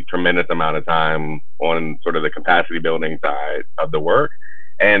a tremendous amount of time on sort of the capacity building side of the work,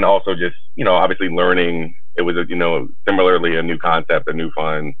 and also just obviously learning. It was similarly a new concept, a new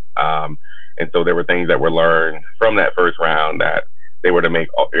fund, and so there were things that were learned from that first round that they were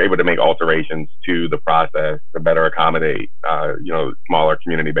able to make alterations to the process to better accommodate smaller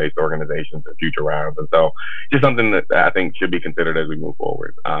community-based organizations in future rounds. And so just something that I think should be considered as we move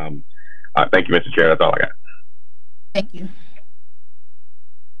forward. Thank you, Mr. Chair. That's all I got. Thank you.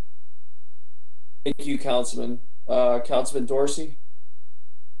 Thank you, Councilman. Councilman Dorsey.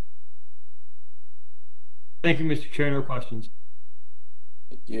 Thank you, Mr. Chair. No questions.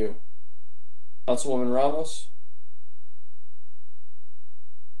 Thank you. Councilwoman Ramos.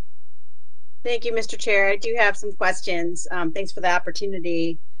 Thank you, Mr. Chair. I do have some questions. Thanks for the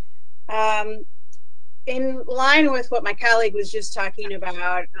opportunity. In line with what my colleague was just talking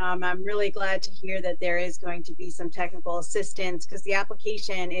about, I'm really glad to hear that there is going to be some technical assistance, because the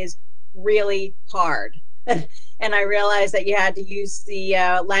application is really hard. And I realized that you had to use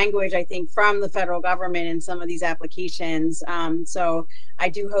the language, I think, from the federal government in some of these applications. So I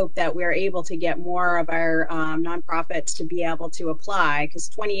do hope that we're able to get more of our nonprofits to be able to apply, because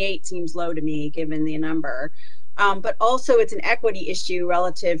 28 seems low to me, given the number. But also it's an equity issue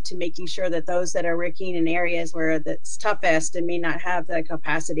relative to making sure that those that are working in areas where that's toughest and may not have the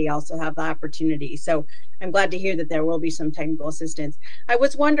capacity also have the opportunity. So I'm glad to hear that there will be some technical assistance. I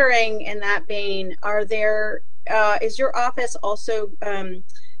was wondering, in that vein, is your office also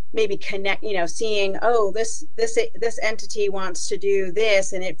maybe seeing, oh, this entity wants to do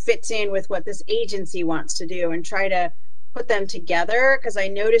this and it fits in with what this agency wants to do, and try to put them together? Because I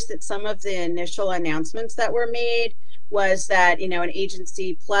noticed that some of the initial announcements that were made was that an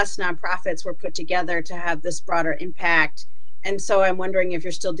agency plus nonprofits were put together to have this broader impact. And so I'm wondering if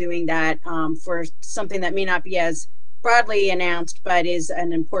you're still doing that for something that may not be as broadly announced, but is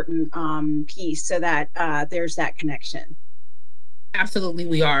an important piece, so that there's that connection. Absolutely,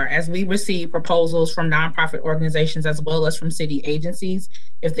 we are. As we receive proposals from nonprofit organizations as well as from city agencies,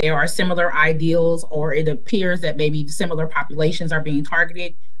 if there are similar ideals or it appears that maybe similar populations are being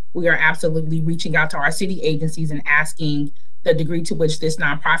targeted, we are absolutely reaching out to our city agencies and asking the degree to which this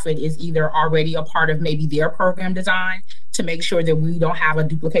nonprofit is either already a part of maybe their program design, to make sure that we don't have a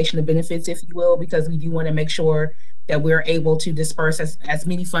duplication of benefits, if you will, because we do want to make sure that we're able to disperse as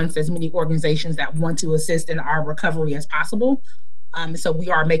many funds, as many organizations that want to assist in our recovery as possible. So we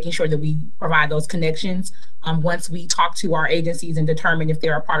are making sure that we provide those connections. Once we talk to our agencies and determine if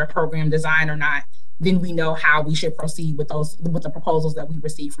they're a part of program design or not, then we know how we should proceed with the proposals that we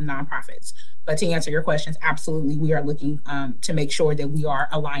receive from nonprofits. But to answer your questions, absolutely, we are looking to make sure that we are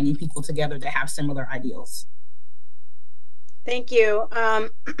aligning people together that have similar ideals. Thank you.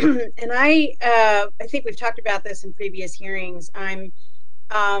 And I think we've talked about this in previous hearings. I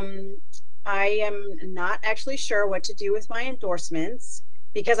am not actually sure what to do with my endorsements,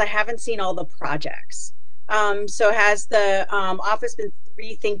 because I haven't seen all the projects. So has the office been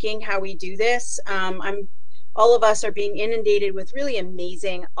rethinking how we do this? All of us are being inundated with really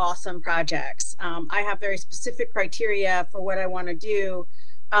amazing, awesome projects. I have very specific criteria for what I want to do,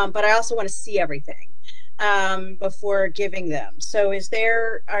 but I also want to see everything before giving them. So is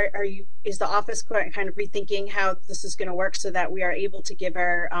the office kind of rethinking how this is going to work, so that we are able to give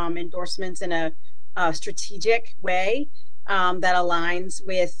our endorsements in a strategic way, that aligns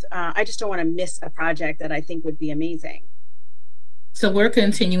with, I just don't want to miss a project that I think would be amazing. So we're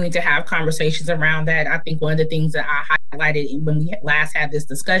continuing to have conversations around that. I think one of the things that I highlighted when we last had this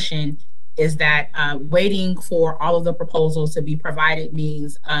discussion is that waiting for all of the proposals to be provided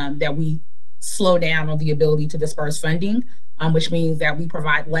means that we slow down on the ability to disperse funding, which means that we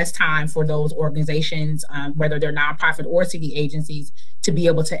provide less time for those organizations, whether they're nonprofit or city agencies, to be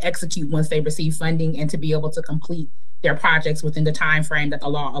able to execute once they receive funding and to be able to complete their projects within the time frame that the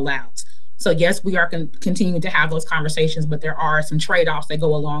law allows. So yes, we are continuing to have those conversations, but there are some trade-offs that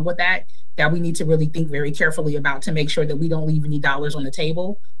go along with that we need to really think very carefully about to make sure that we don't leave any dollars on the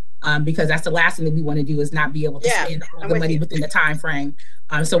table, because that's the last thing that we want to do is not be able to spend all the money within the time frame.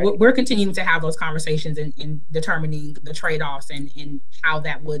 So we're continuing to have those conversations in determining the trade-offs and how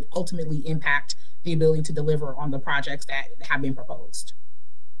that would ultimately impact the ability to deliver on the projects that have been proposed.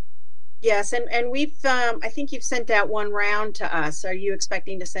 Yes, and we've, I think you've sent out one round to us. Are you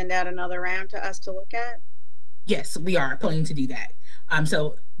expecting to send out another round to us to look at? Yes, we are planning to do that.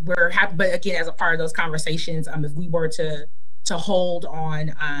 So we're happy, but again, as a part of those conversations, if we were to hold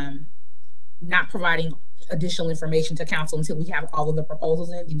on not providing additional information to council until we have all of the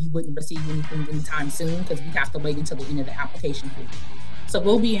proposals in, then you wouldn't receive anything anytime soon because we have to wait until the end of the application period. So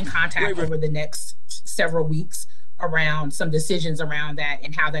we'll be in contact over the next several weeks around some decisions around that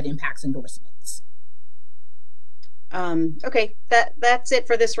and how that impacts endorsements. Okay, that's it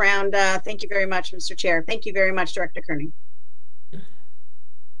for this round. Thank you very much, Mr. Chair. Thank you very much, Director Kearney.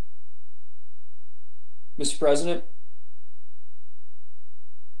 Mr. President.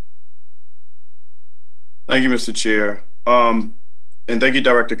 Thank you, Mr. Chair. And thank you,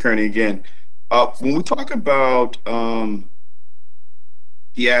 Director Kearney, again. When we talk about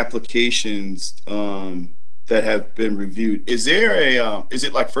the applications that have been reviewed, is there a, is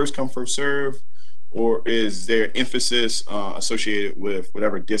it like first come, first serve? Or is there emphasis associated with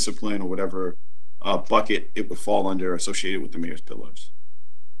whatever discipline or whatever bucket it would fall under associated with the mayor's pillars?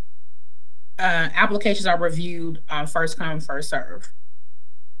 Applications are reviewed first come, first serve.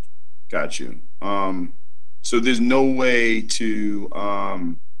 Got you. So there's no way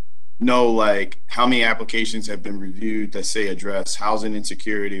to know like how many applications have been reviewed that say address housing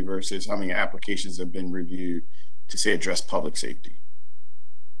insecurity versus how many applications have been reviewed to say address public safety.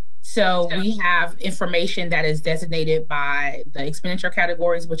 So we have information that is designated by the expenditure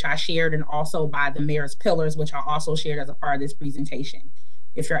categories, which I shared, and also by the mayor's pillars, which I also shared as a part of this presentation.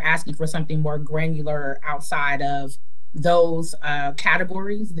 If you're asking for something more granular outside of those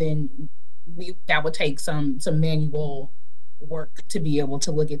categories, then that would take some manual work to be able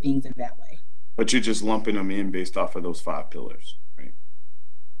to look at things in that way. But you're just lumping them in based off of those 5 pillars, right?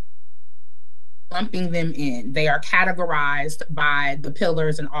 Lumping them in. They are categorized by the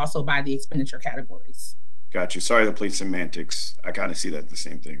pillars and also by the expenditure categories. Got you. Sorry to play semantics. I kind of see that the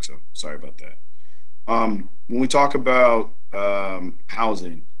same thing, so sorry about that. When we talk about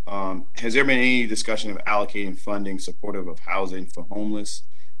housing, has there been any discussion of allocating funding supportive of housing for homeless,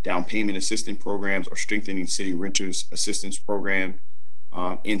 down payment assistance programs, or strengthening city renters assistance program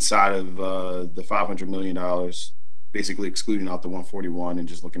inside of the $500 million? Basically excluding out the 141 and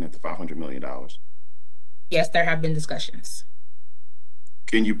just looking at the $500 million? Yes, there have been discussions.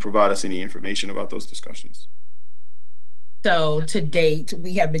 Can you provide us any information about those discussions? So to date,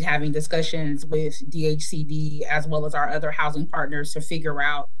 we have been having discussions with DHCD as well as our other housing partners to figure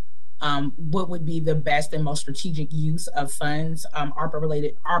out what would be the best and most strategic use of funds,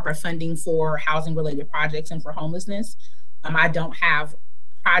 ARPA funding for housing related projects and for homelessness. I don't have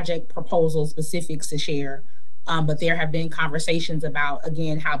project proposal specifics to share. But there have been conversations about,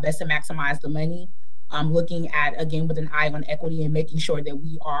 again, how best to maximize the money, looking at, again, with an eye on equity and making sure that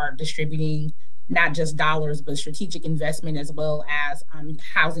we are distributing not just dollars, but strategic investment as well as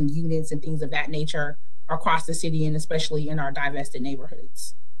housing units and things of that nature across the city and especially in our divested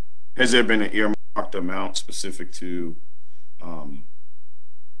neighborhoods. Has there been an earmarked amount specific to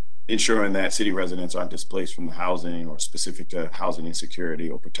ensuring that city residents aren't displaced from the housing or specific to housing insecurity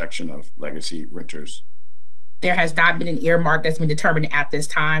or protection of legacy renters? There has not been an earmark that's been determined at this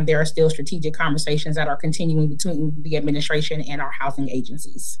time. There are still strategic conversations that are continuing between the administration and our housing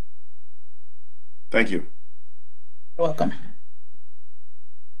agencies. Thank you. You're welcome.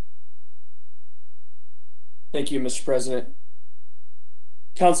 Thank you, Mr. President.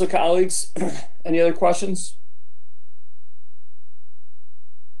 Council colleagues, any other questions?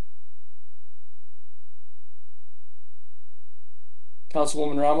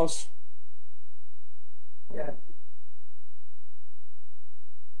 Councilwoman Ramos? Yeah.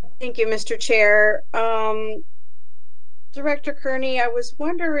 Thank you, Mr. Chair. Director Kearney, I was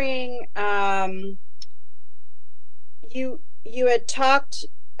wondering, you had talked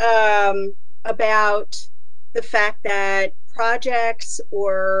about the fact that projects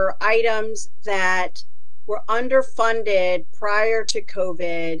or items that were underfunded prior to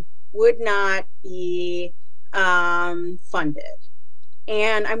COVID would not be funded.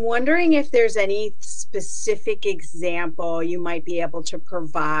 And I'm wondering if there's any specific example you might be able to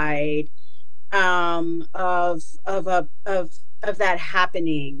provide of that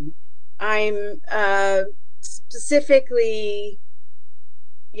happening. I'm specifically,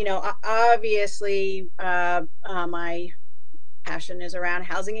 obviously, my passion is around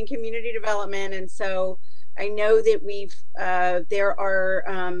housing and community development, and so I know that there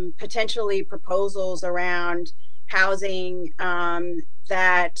are potentially proposals around housing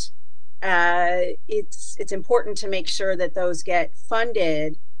that it's important to make sure that those get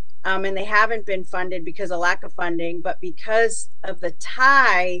funded. And they haven't been funded because of lack of funding, but because of the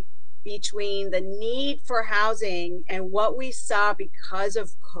tie between the need for housing and what we saw because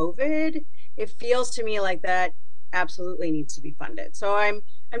of COVID, it feels to me like that absolutely needs to be funded. So I'm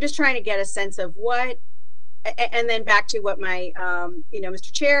just trying to get a sense of what, and then back to what my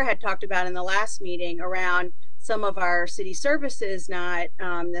Mr. Chair had talked about in the last meeting around some of our city services not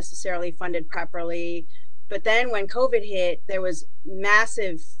necessarily funded properly. But then when COVID hit, there was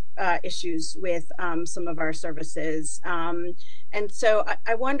massive issues with some of our services. And so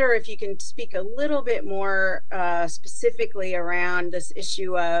I wonder if you can speak a little bit more specifically around this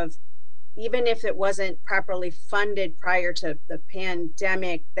issue of, even if it wasn't properly funded prior to the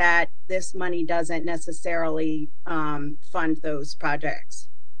pandemic, that this money doesn't necessarily fund those projects.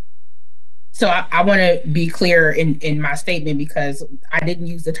 So I want to be clear in my statement, because I didn't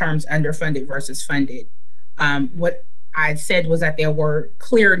use the terms underfunded versus funded. What I said was that there were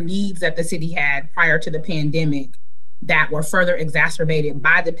clear needs that the city had prior to the pandemic that were further exacerbated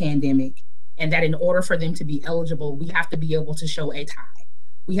by the pandemic, and that in order for them to be eligible, we have to be able to show a tie.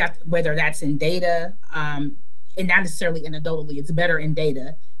 We have, whether that's in data, and not necessarily anecdotally, it's better in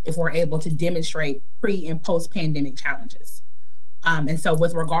data if we're able to demonstrate pre and post pandemic challenges. And so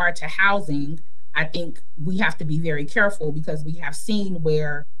with regard to housing, I think we have to be very careful, because we have seen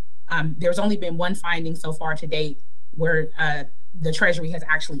where there's only been one finding so far to date where the Treasury has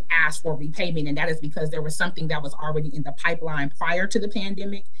actually asked for repayment, and that is because there was something that was already in the pipeline prior to the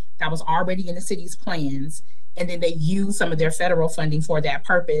pandemic that was already in the city's plans, and then they used some of their federal funding for that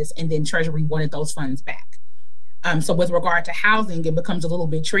purpose, and then Treasury wanted those funds back. So with regard to housing, it becomes a little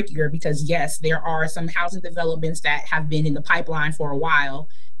bit trickier, because yes, there are some housing developments that have been in the pipeline for a while,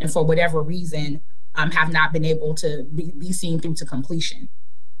 and for whatever reason have not been able to be seen through to completion.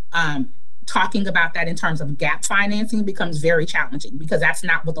 Talking about that in terms of gap financing becomes very challenging, because that's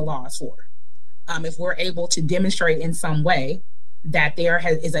not what the law is for. If we're able to demonstrate in some way that there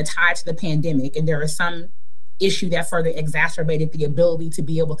is a tie to the pandemic, and there is some issue that further exacerbated the ability to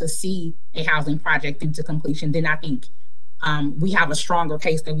be able to see a housing project through to completion, then I think we have a stronger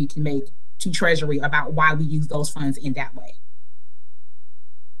case that we can make to Treasury about why we use those funds in that way.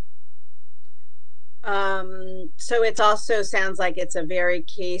 So it also sounds like it's a very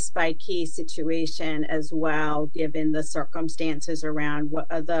case-by-case situation as well, given the circumstances around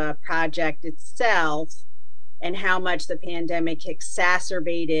the project itself and how much the pandemic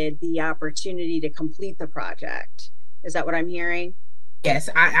exacerbated the opportunity to complete the project. Is that what I'm hearing? Yes,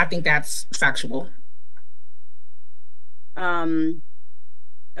 I think that's factual.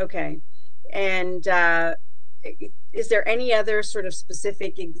 Okay. And is there any other sort of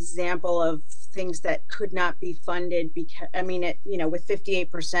specific example of things that could not be funded? Because, I mean, with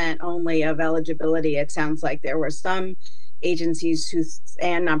 58% only of eligibility, it sounds like there were some agencies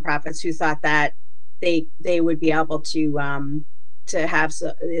and nonprofits who thought that they would be able to have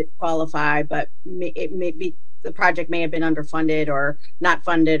it qualify, but it may be the project may have been underfunded or not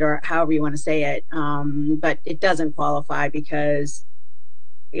funded, or however you want to say it, but it doesn't qualify because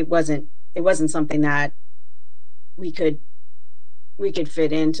it wasn't something that we could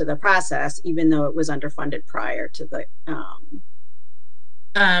fit into the process, even though it was underfunded prior to the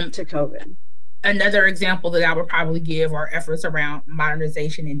to COVID. Another example that I would probably give are efforts around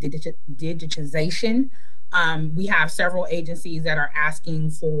modernization and digitization. We have several agencies that are asking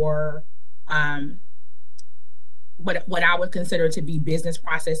for what I would consider to be business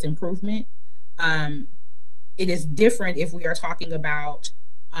process improvement. It is different if we are talking about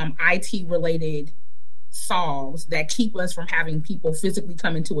IT related solves that keep us from having people physically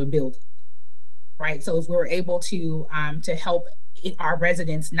come into a building, right? So if we're able to help our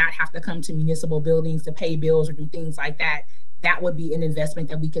residents not have to come to municipal buildings to pay bills or do things like that, that would be an investment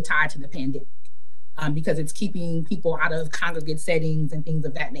that we could tie to the pandemic, because it's keeping people out of congregate settings and things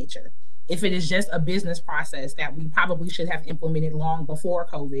of that nature. If it is just a business process that we probably should have implemented long before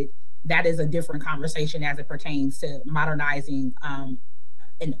COVID, that is a different conversation as it pertains to modernizing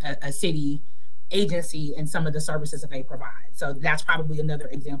a city agency and some of the services that they provide. So that's probably another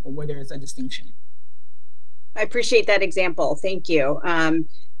example where there's a distinction. I appreciate that example. Thank you.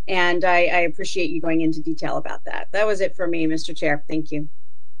 And I appreciate you going into detail about that. That was it for me, Mr. Chair. Thank you.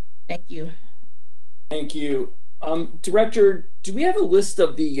 Thank you. Thank you. Director, do we have a list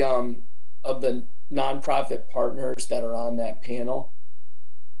of the nonprofit partners that are on that panel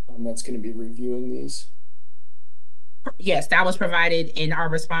that's going to be reviewing these? Yes, that was provided in our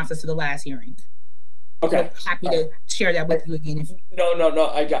responses to the last hearing. Okay. We're happy to share that with you again. If No,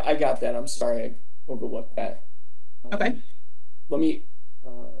 I got that. I'm sorry, I overlooked that. Okay. Let me,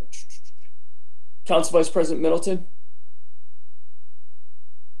 Council Vice President Middleton.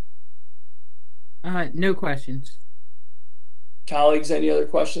 No questions. Colleagues, any other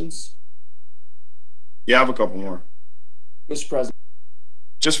questions? Yeah, I have a couple more. Mr. President.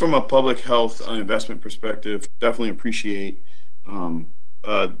 Just from a public health investment perspective, definitely appreciate the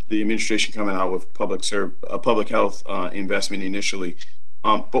administration coming out with public health investment initially.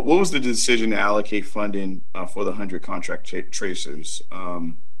 But what was the decision to allocate funding for the 100 contract tracers?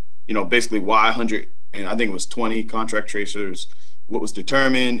 Basically why 100, and I think it was 20 contract tracers. What was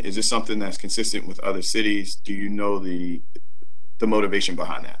determined? Is this something that's consistent with other cities? Do you know the motivation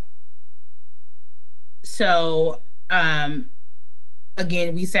behind that? So,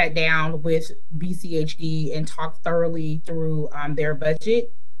 again, we sat down with BCHD and talked thoroughly through their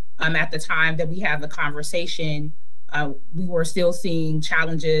budget. At the time that we had the conversation, we were still seeing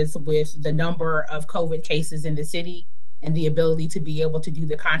challenges with the number of COVID cases in the city and the ability to be able to do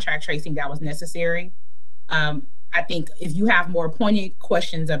the contract tracing that was necessary. I think if you have more pointed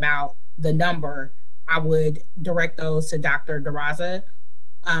questions about the number, I would direct those to Dr. DeRaza.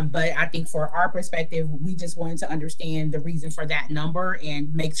 But I think for our perspective, we just wanted to understand the reason for that number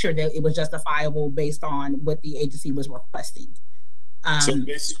and make sure that it was justifiable based on what the agency was requesting. So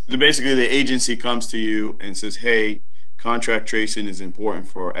basically the agency comes to you and says, hey, contract tracing is important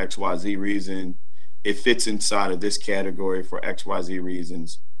for XYZ reason. It fits inside of this category for XYZ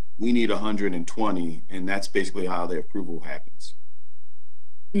reasons. We need 120, and that's basically how the approval happens.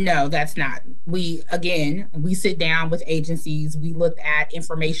 No, that's not. We sit down with agencies. We looked at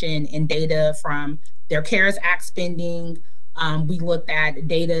information and data from their CARES Act spending. We looked at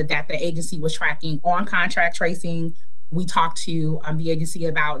data that the agency was tracking on contract tracing. We talked to the agency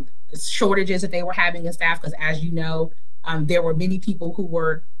about shortages that they were having in staff, because as you know, there were many people who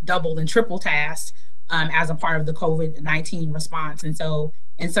were double and triple tasked as a part of the COVID-19 response. And so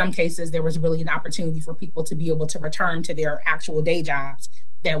in some cases, there was really an opportunity for people to be able to return to their actual day jobs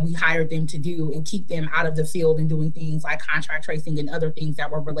that we hired them to do and keep them out of the field and doing things like contract tracing and other things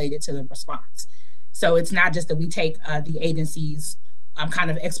that were related to the response. So it's not just that we take the agency's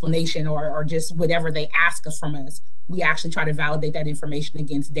kind of explanation or just whatever they ask us from us. We actually try to validate that information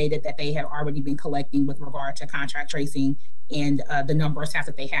against data that they have already been collecting with regard to contract tracing and the number of staff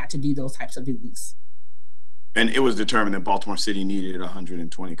that they had to do those types of duties. And it was determined that Baltimore City needed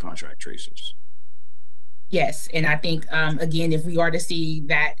 120 contract tracers. Yes, and I think, again, if we are to see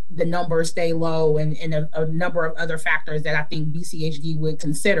that the numbers stay low and a number of other factors that I think BCHD would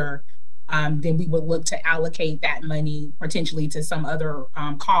consider, then we would look to allocate that money potentially to some other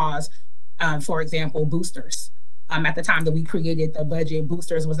cause. For example, boosters. At the time that we created the budget,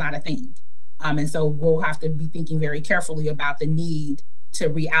 boosters was not a thing. And so we'll have to be thinking very carefully about the need to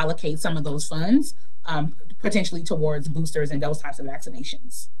reallocate some of those funds potentially towards boosters and those types of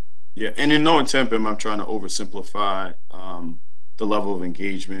vaccinations. Yeah, and in no attempt am I trying to oversimplify the level of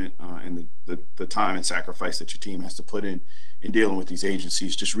engagement and the time and sacrifice that your team has to put in dealing with these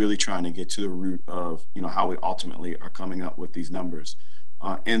agencies, just really trying to get to the root of, how we ultimately are coming up with these numbers.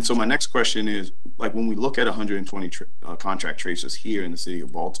 And so my next question is, like, when we look at 120 contract tracers here in the city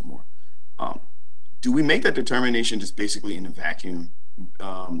of Baltimore, do we make that determination just basically in a vacuum,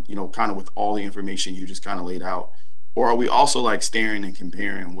 kind of with all the information you just kind of laid out? Or are we also like staring and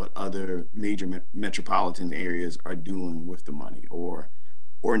comparing what other major metropolitan areas are doing with the money, or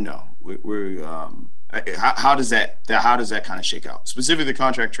no? How does that kind of shake out? Specifically the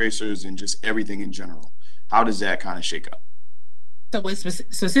contract tracers and just everything in general. How does that kind of shake out? So with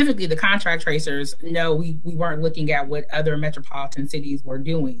specifically the contract tracers, no, we weren't looking at what other metropolitan cities were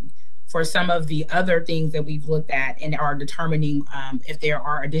doing. For some of the other things that we've looked at and are determining if there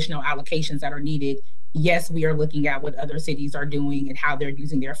are additional allocations that are needed, yes, we are looking at what other cities are doing and how they're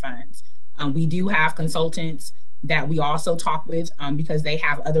using their funds. We do have consultants that we also talk with because they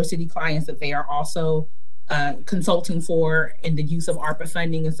have other city clients that they are also consulting for in the use of ARPA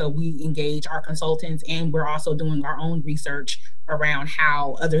funding. And so we engage our consultants, and we're also doing our own research around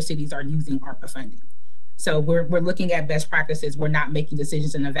how other cities are using ARPA funding. So we're looking at best practices. We're not making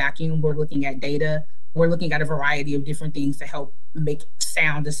decisions in a vacuum. We're looking at data. We're looking at a variety of different things to help make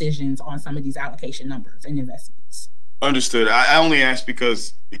sound decisions on some of these allocation numbers and investments. Understood. I only ask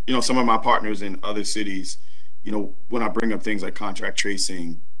because, some of my partners in other cities, when I bring up things like contract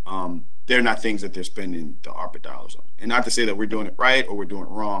tracing, they're not things that they're spending the ARPA dollars on. And not to say that we're doing it right or we're doing it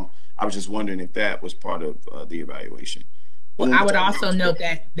wrong. I was just wondering if that was part of the evaluation. Well, I would also note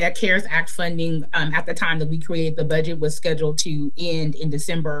that CARES Act funding at the time that we created the budget was scheduled to end in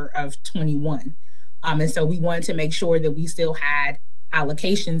December of 21. And so we wanted to make sure that we still had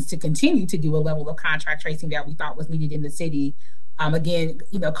allocations to continue to do a level of contract tracing that we thought was needed in the city. Again,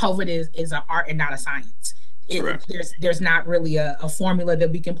 COVID is an art and not a science. There's not really a formula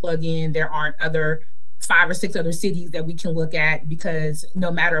that we can plug in. There aren't 5 or 6 other cities that we can look at, because no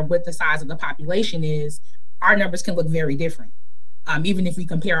matter what the size of the population is, our numbers can look very different, even if we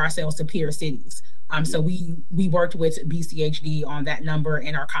compare ourselves to peer cities. So we worked with BCHD on that number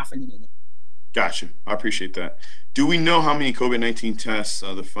and are confident in it. Gotcha. I appreciate that. Do we know how many COVID-19 tests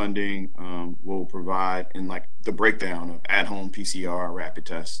the funding will provide, and like the breakdown of at-home PCR rapid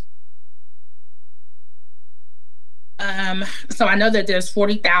tests? So I know that there's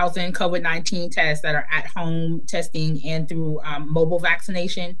 40,000 COVID-19 tests that are at-home testing and through mobile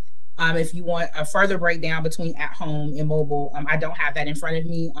vaccination. If you want a further breakdown between at-home and mobile, I don't have that in front of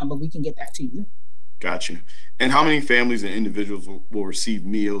me, but we can get that to you. Gotcha. And how many families and individuals will receive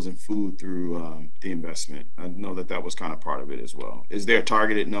meals and food through the investment? I know that was kind of part of it as well. Is there a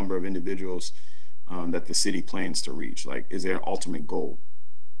targeted number of individuals that the city plans to reach? Like, is there an ultimate goal?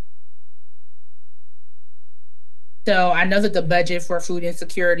 So I know that the budget for food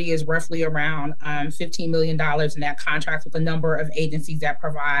insecurity is roughly around $15 million, and that contracts with a number of agencies that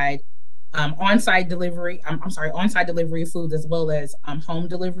provide on-site delivery of food, as well as home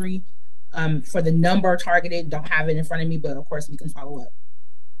delivery. For the number targeted, don't have it in front of me, but of course we can follow up.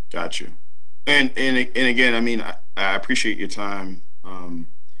 Got you. And again, I mean, I appreciate your time, and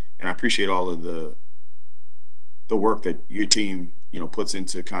I appreciate all of the work that your team, puts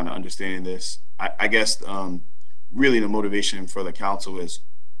into kind of understanding this. I guess really the motivation for the council is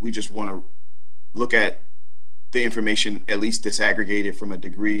we just want to look at the information, at least disaggregated from a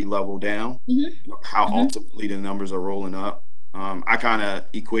degree level down, how ultimately the numbers are rolling up. I kind of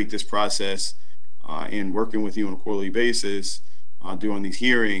equate this process in working with you on a quarterly basis, doing these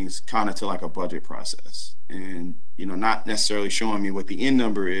hearings, kind of to like a budget process. And, not necessarily showing me what the end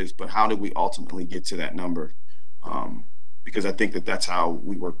number is, but how did we ultimately get to that number? Because I think that's how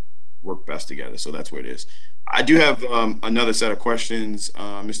we work best together. So that's where it is. I do have another set of questions,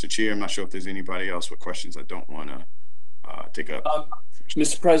 Mr. Chair. I'm not sure if there's anybody else with questions I don't want to take up.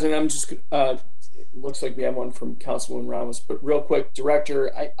 Mr. President, I'm just, looks like we have one from Councilwoman Ramos, but real quick,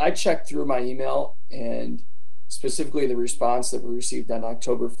 Director, I checked through my email, and specifically the response that we received on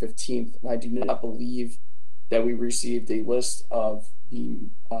October 15th, and I do not believe that we received a list of the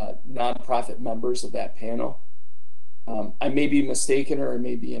nonprofit members of that panel. I may be mistaken, or it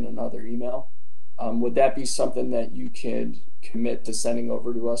may be in another email. Would that be something that you could commit to sending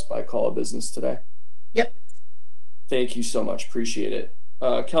over to us by call of business today? Yep. Thank you so much. Appreciate it.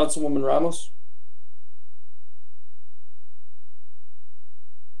 Councilwoman Ramos?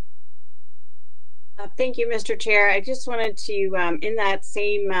 Thank you, Mr. Chair. I just wanted to, in that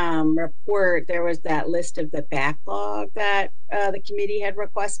same report, there was that list of the backlog that the committee had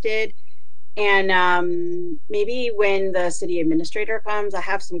requested. And maybe when the city administrator comes, I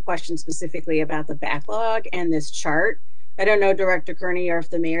have some questions specifically about the backlog and this chart. I don't know, Director Kearney, or if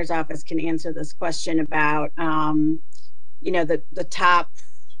the mayor's office can answer this question about, the top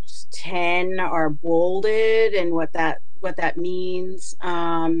 10 are bolded and what that means,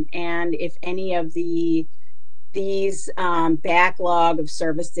 and if any of these backlog of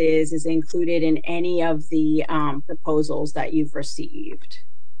services is included in any of the proposals that you've received.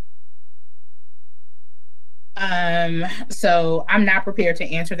 So I'm not prepared to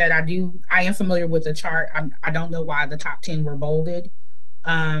answer that. I am familiar with the chart. I don't know why the top 10 were bolded.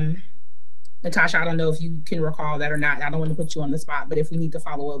 Natasha, I don't know if you can recall that or not. I don't want to put you on the spot, but if we need to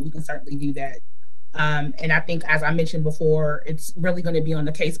follow up, we can certainly do that. And I think, as I mentioned before, it's really going to be on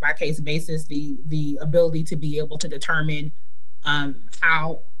a case-by-case basis, the ability to be able to determine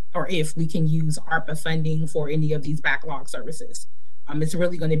how or if we can use ARPA funding for any of these backlog services. It's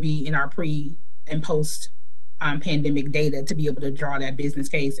really going to be in our pre and post pandemic data to be able to draw that business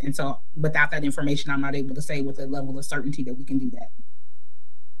case. And so without that information, I'm not able to say with a level of certainty that we can do that.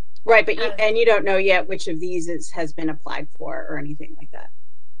 Right, but you don't know yet which of these has been applied for or anything like that.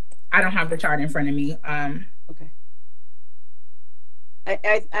 I don't have the chart in front of me. Okay.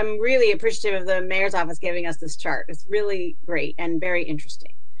 I'm really appreciative of the mayor's office giving us this chart. It's really great and very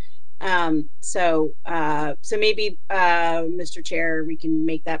interesting. So maybe, Mr. Chair, we can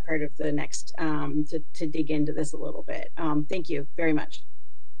make that part of the next, to dig into this a little bit. Thank you very much.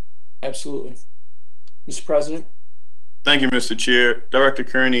 Absolutely. Mr. President. Thank you, Mr. Chair. Director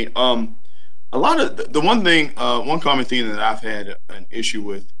Kearney, a lot of the one thing, one common theme that I've had an issue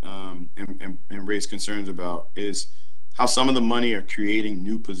with and raised concerns about is how some of the money are creating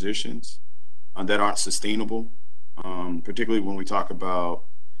new positions that aren't sustainable, particularly when we talk about,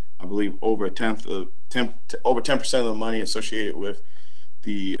 I believe, over 10% of the money associated with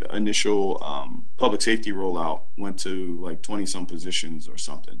the initial public safety rollout went to like 20 some positions or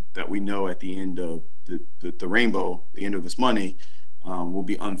something that we know at the end of the rainbow, the end of this money, will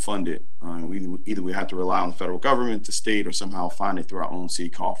be unfunded. Either we have to rely on the federal government, the state, or somehow find it through our own city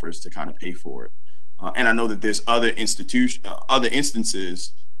coffers to kind of pay for it. And I know that there's other instances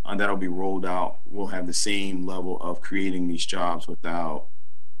that'll be rolled out will have the same level of creating these jobs without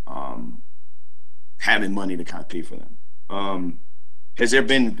having money to kind of pay for them. Has there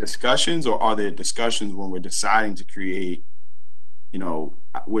been discussions, or are there discussions when we're deciding to create,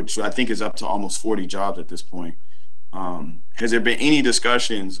 which I think is up to almost 40 jobs at this point? Has there been any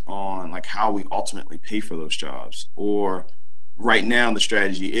discussions on like how we ultimately pay for those jobs? Or right now the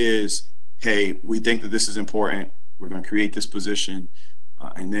strategy is, hey, we think that this is important, we're going to create this position,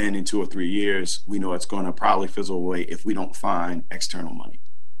 and then in 2 or 3 years, we know it's going to probably fizzle away if we don't find external money?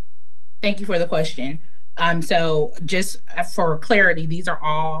 Thank you for the question. So just for clarity, these are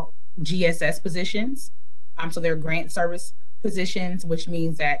all GSS positions. So they're grant service positions, which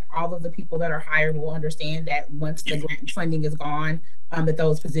means that all of the people that are hired will understand that once the grant funding is gone, that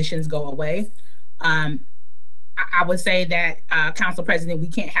those positions go away. I would say that, Council President, we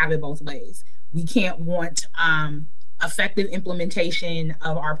can't have it both ways. We can't want effective implementation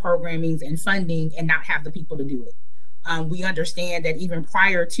of our programmings and funding and not have the people to do it. We understand that even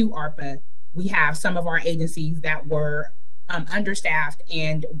prior to ARPA, we have some of our agencies that were understaffed,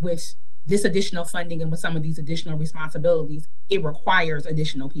 and with this additional funding and with some of these additional responsibilities, it requires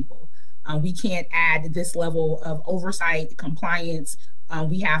additional people. We can't add this level of oversight, compliance.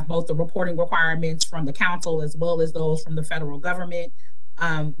 We have both the reporting requirements from the council as well as those from the federal government.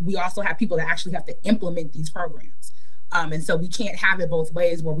 We also have people that actually have to implement these programs. And so we can't have it both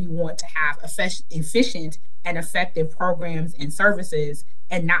ways, where we want to have efficient and effective programs and services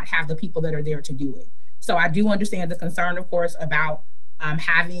and not have the people that are there to do it. So I do understand the concern, of course, about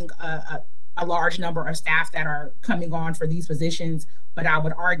having a large number of staff that are coming on for these positions, but I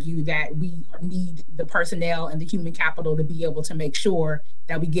would argue that we need the personnel and the human capital to be able to make sure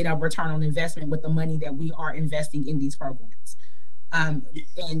that we get a return on investment with the money that we are investing in these programs.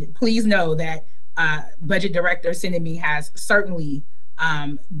 And please know that Budget Director Sinemi has certainly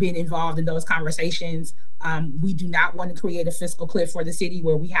been involved in those conversations. We do not want to create a fiscal cliff for the city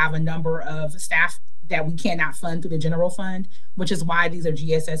where we have a number of staff that we cannot fund through the general fund, which is why these are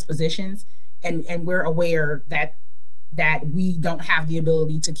GSS positions. And we're aware that we don't have the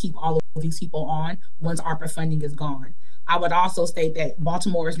ability to keep all of these people on once ARPA funding is gone. I would also state that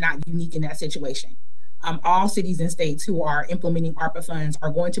Baltimore is not unique in that situation. All cities and states who are implementing ARPA funds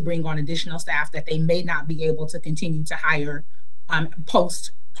are going to bring on additional staff that they may not be able to continue to hire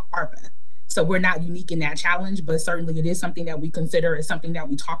post ARPA. So we're not unique in that challenge, but certainly it is something that we consider, is something that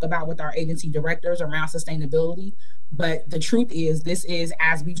we talk about with our agency directors around sustainability. But the truth is, this is,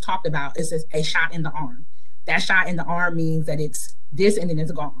 as we've talked about, it's a shot in the arm. That shot in the arm means that it's this and then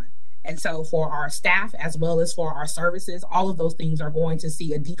it's gone. And so for our staff, as well as for our services, all of those things are going to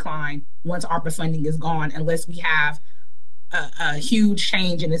see a decline once ARPA funding is gone, unless we have a huge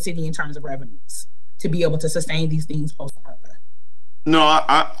change in the city in terms of revenues to be able to sustain these things post ARPA. No,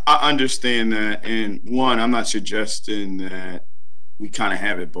 I understand that. And one, I'm not suggesting that we kind of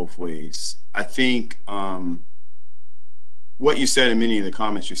have it both ways. I think what you said and many of the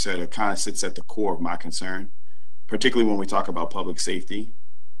comments you said, it kind of sits at the core of my concern, particularly when we talk about public safety.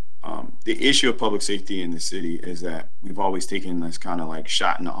 The issue of public safety in the city is that we've always taken this kind of like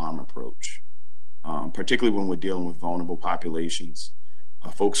shot in the arm approach, particularly when we're dealing with vulnerable populations,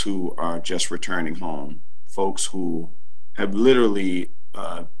 folks who are just returning home, folks who have literally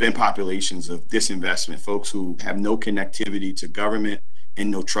been populations of disinvestment, folks who have no connectivity to government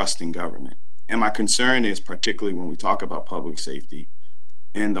and no trust in government. And my concern is, particularly when we talk about public safety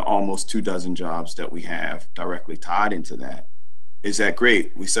and the almost 24 jobs that we have directly tied into that, is that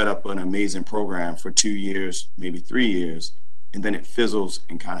great, we set up an amazing program for 2 years, maybe 3 years, and then it fizzles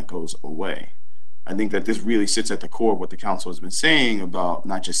and kind of goes away. I think that this really sits at the core of what the council has been saying about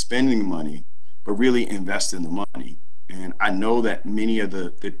not just spending money, but really investing the money. And I know that many of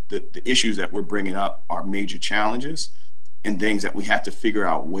the issues that we're bringing up are major challenges and things that we have to figure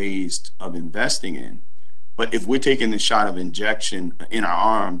out ways of investing in. But if we're taking the shot of injection in our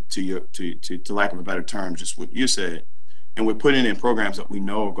arm, to lack of a better term, just what you said, and we're putting in programs that we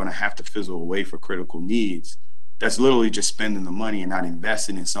know are going to have to fizzle away for critical needs, that's literally just spending the money and not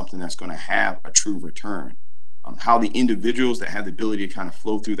investing in something that's going to have a true return. How the individuals that have the ability to kind of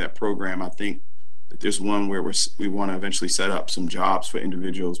flow through that program, I think that there's one where we want to eventually set up some jobs for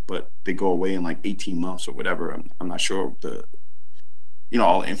individuals, but they go away in like 18 months or whatever. I'm not sure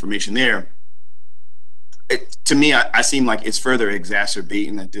all the information there. To me, I seem like it's further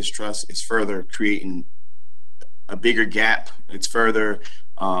exacerbating that distrust. It's further creating a bigger gap. It's further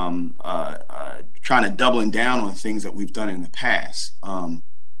trying to doubling down on things that we've done in the past. And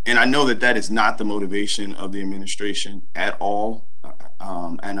I know that is not the motivation of the administration at all.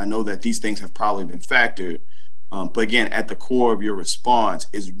 And I know that these things have probably been factored. But again, at the core of your response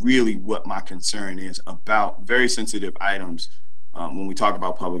is really what my concern is about very sensitive items when we talk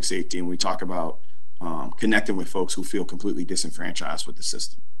about public safety and we talk about connecting with folks who feel completely disenfranchised with the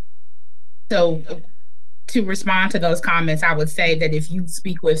system. So to respond to those comments, I would say that if you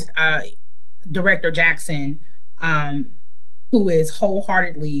speak with Director Jackson, who is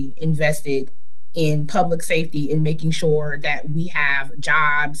wholeheartedly invested in public safety and making sure that we have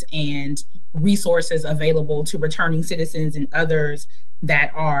jobs and resources available to returning citizens and others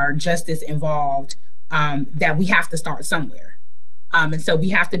that are justice involved, that we have to start somewhere. And so we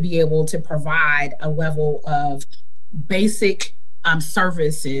have to be able to provide a level of basic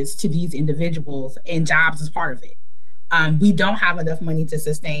services to these individuals, and jobs is part of it. We don't have enough money to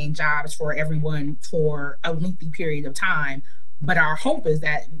sustain jobs for everyone for a lengthy period of time. But our hope is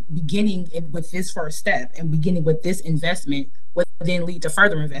that beginning with this first step and beginning with this investment will then lead to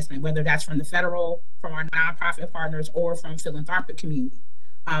further investment, whether that's from the federal, from our nonprofit partners, or from philanthropic community.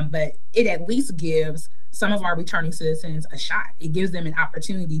 But it at least gives some of our returning citizens a shot. It gives them an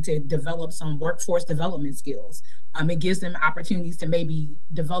opportunity to develop some workforce development skills. It gives them opportunities to maybe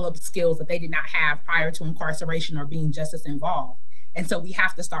develop skills that they did not have prior to incarceration or being justice involved. And so we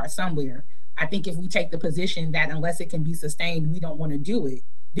have to start somewhere. I think if we take the position that unless it can be sustained, we don't want to do it,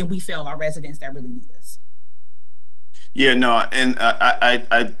 then we fail our residents that really need us. Yeah, no, and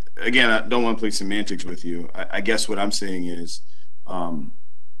I again, I don't want to play semantics with you. I guess what I'm saying is an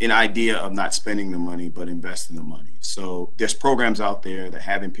idea of not spending the money, but investing the money. So there's programs out there that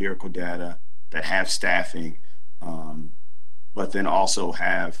have empirical data, that have staffing, but then also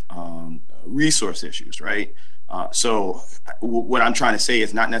have resource issues, right? So what I'm trying to say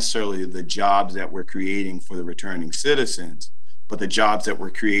is not necessarily the jobs that we're creating for the returning citizens, but the jobs that we're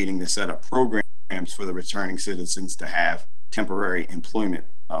creating to set up programs for the returning citizens to have temporary employment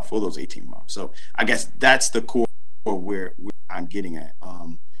for those 18 months. So I guess that's the core where I'm getting at.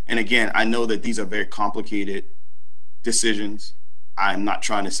 And again, I know that these are very complicated decisions. I'm not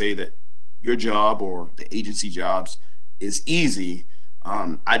trying to say that your job or the agency jobs is easy.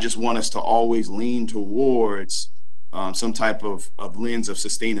 I just want us to always lean towards some type of lens of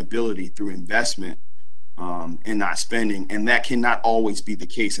sustainability through investment and not spending. And that cannot always be the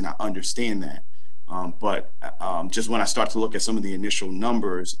case, and I understand that. But just when I start to look at some of the initial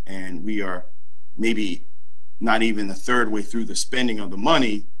numbers, and we are maybe not even the third way through the spending of the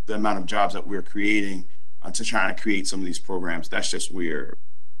money, the amount of jobs that we're creating to try to create some of these programs, that's just where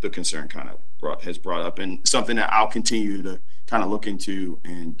the concern kind of has brought up, and something that I'll continue to kind of look into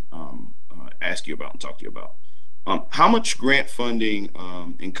and ask you about and talk to you about. How much grant funding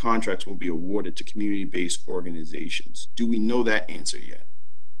and contracts will be awarded to community-based organizations? Do we know that answer yet?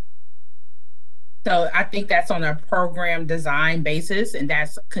 So I think that's on a program design basis, and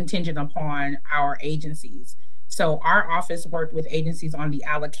that's contingent upon our agencies. So our office worked with agencies on the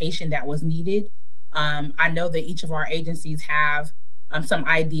allocation that was needed. I know that each of our agencies have some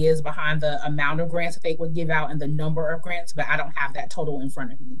ideas behind the amount of grants that they would give out and the number of grants, but I don't have that total in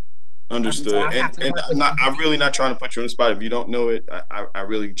front of me. Understood. So I'm really not trying to put you on the spot. If you don't know it, I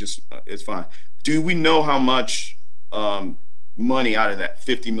really just, it's fine. Do we know how much money out of that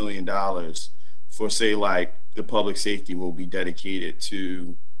 $50 million for, say, like the public safety will be dedicated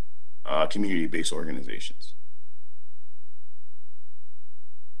to community-based organizations?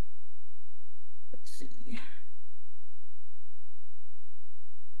 Let's see.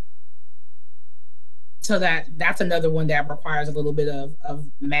 So that's another one that requires a little bit of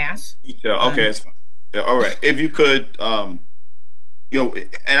math. Yeah, okay, that's fine. Yeah, all right. If you could you know,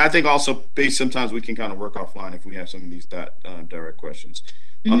 and I think also based sometimes we can kind of work offline if we have some of these direct questions.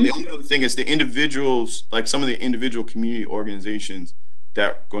 The only other thing is the individuals, like some of the individual community organizations that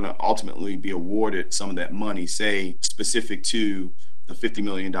are going to ultimately be awarded some of that money, say specific to the $50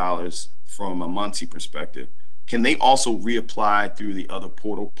 million from a Muncie perspective, can they also reapply through the other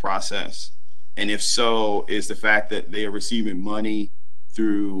portal process? And if so, is the fact that they are receiving money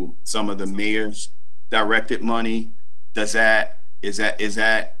through some of the mayor's directed money, is that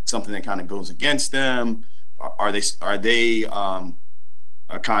something that kind of goes against them? Are they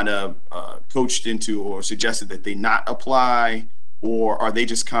kind of coached into or suggested that they not apply, or are they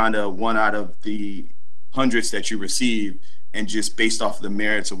just kind of one out of the hundreds that you receive, and just based off of the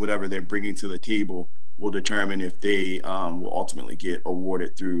merits of whatever they're bringing to the table will determine if they will ultimately get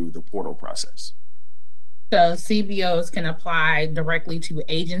awarded through the portal process? So CBOs can apply directly to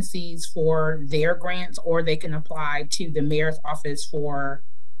agencies for their grants, or they can apply to the mayor's office for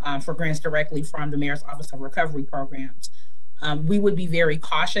grants directly from the mayor's office of recovery programs. We would be very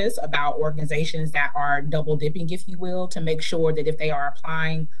cautious about organizations that are double dipping, if you will, to make sure that if they are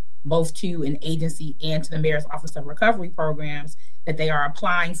applying both to an agency and to the mayor's office of recovery programs, that they are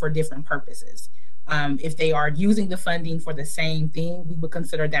applying for different purposes. If they are using the funding for the same thing, we would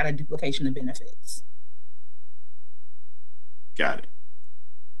consider that a duplication of benefits. Got it.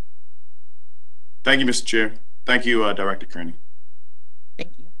 Thank you, Mr. Chair. Thank you, Director Kearney.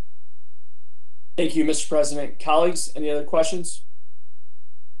 Thank you. Thank you, Mr. President. Colleagues, any other questions?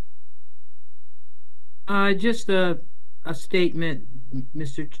 Just a statement,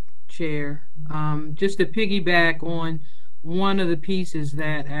 Mr. Chair. Just to piggyback on one of the pieces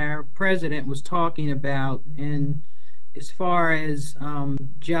that our president was talking about, and as far as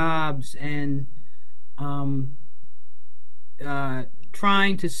jobs and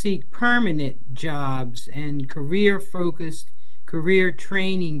trying to seek permanent jobs and career-focused, career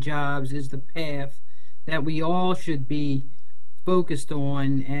training jobs is the path that we all should be focused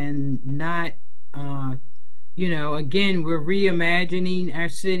on, and not, you know, again, we're reimagining our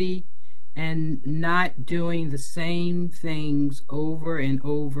city and not doing the same things over and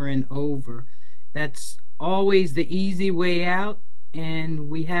over and over. That's always the easy way out, and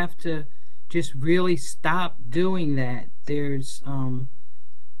we have to just really stop doing that. There's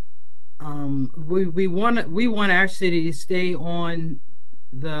we want our city to stay on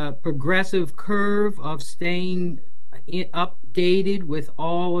the progressive curve of staying updated with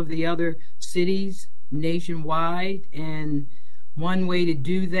all of the other cities nationwide, and one way to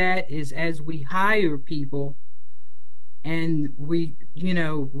do that is as we hire people and we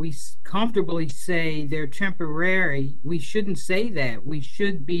comfortably say they're temporary. We shouldn't say that. We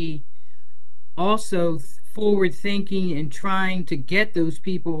should be also forward thinking and trying to get those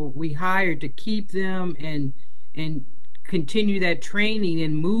people we hire to keep them and continue that training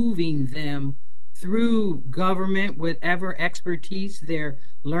and moving them through government, whatever expertise they're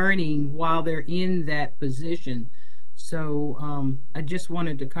learning while they're in that position. So I just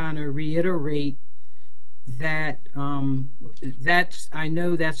wanted to kind of reiterate that I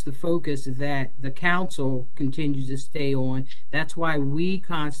know that's the focus that the council continues to stay on. That's why we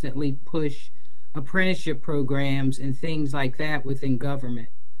constantly push apprenticeship programs and things like that within government.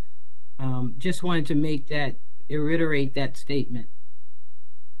 Just wanted to reiterate that statement.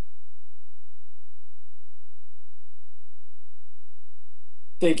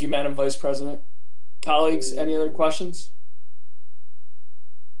 Thank you, Madam Vice President. Colleagues, any other questions?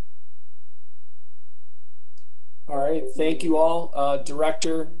 All right, thank you all.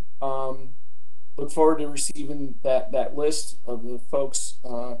 Director, look forward to receiving that list of the folks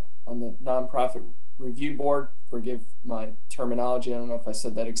on the Nonprofit Review Board. Forgive my terminology. I don't know if I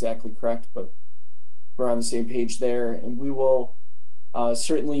said that exactly correct, but we're on the same page there. And we will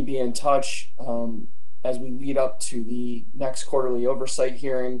certainly be in touch as we lead up to the next quarterly oversight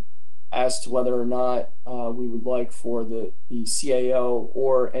hearing as to whether or not we would like for the CAO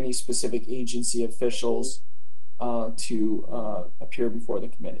or any specific agency officials to appear before the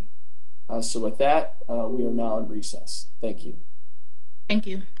committee. So with that, we are now in recess. Thank you. Thank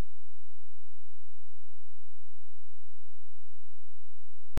you.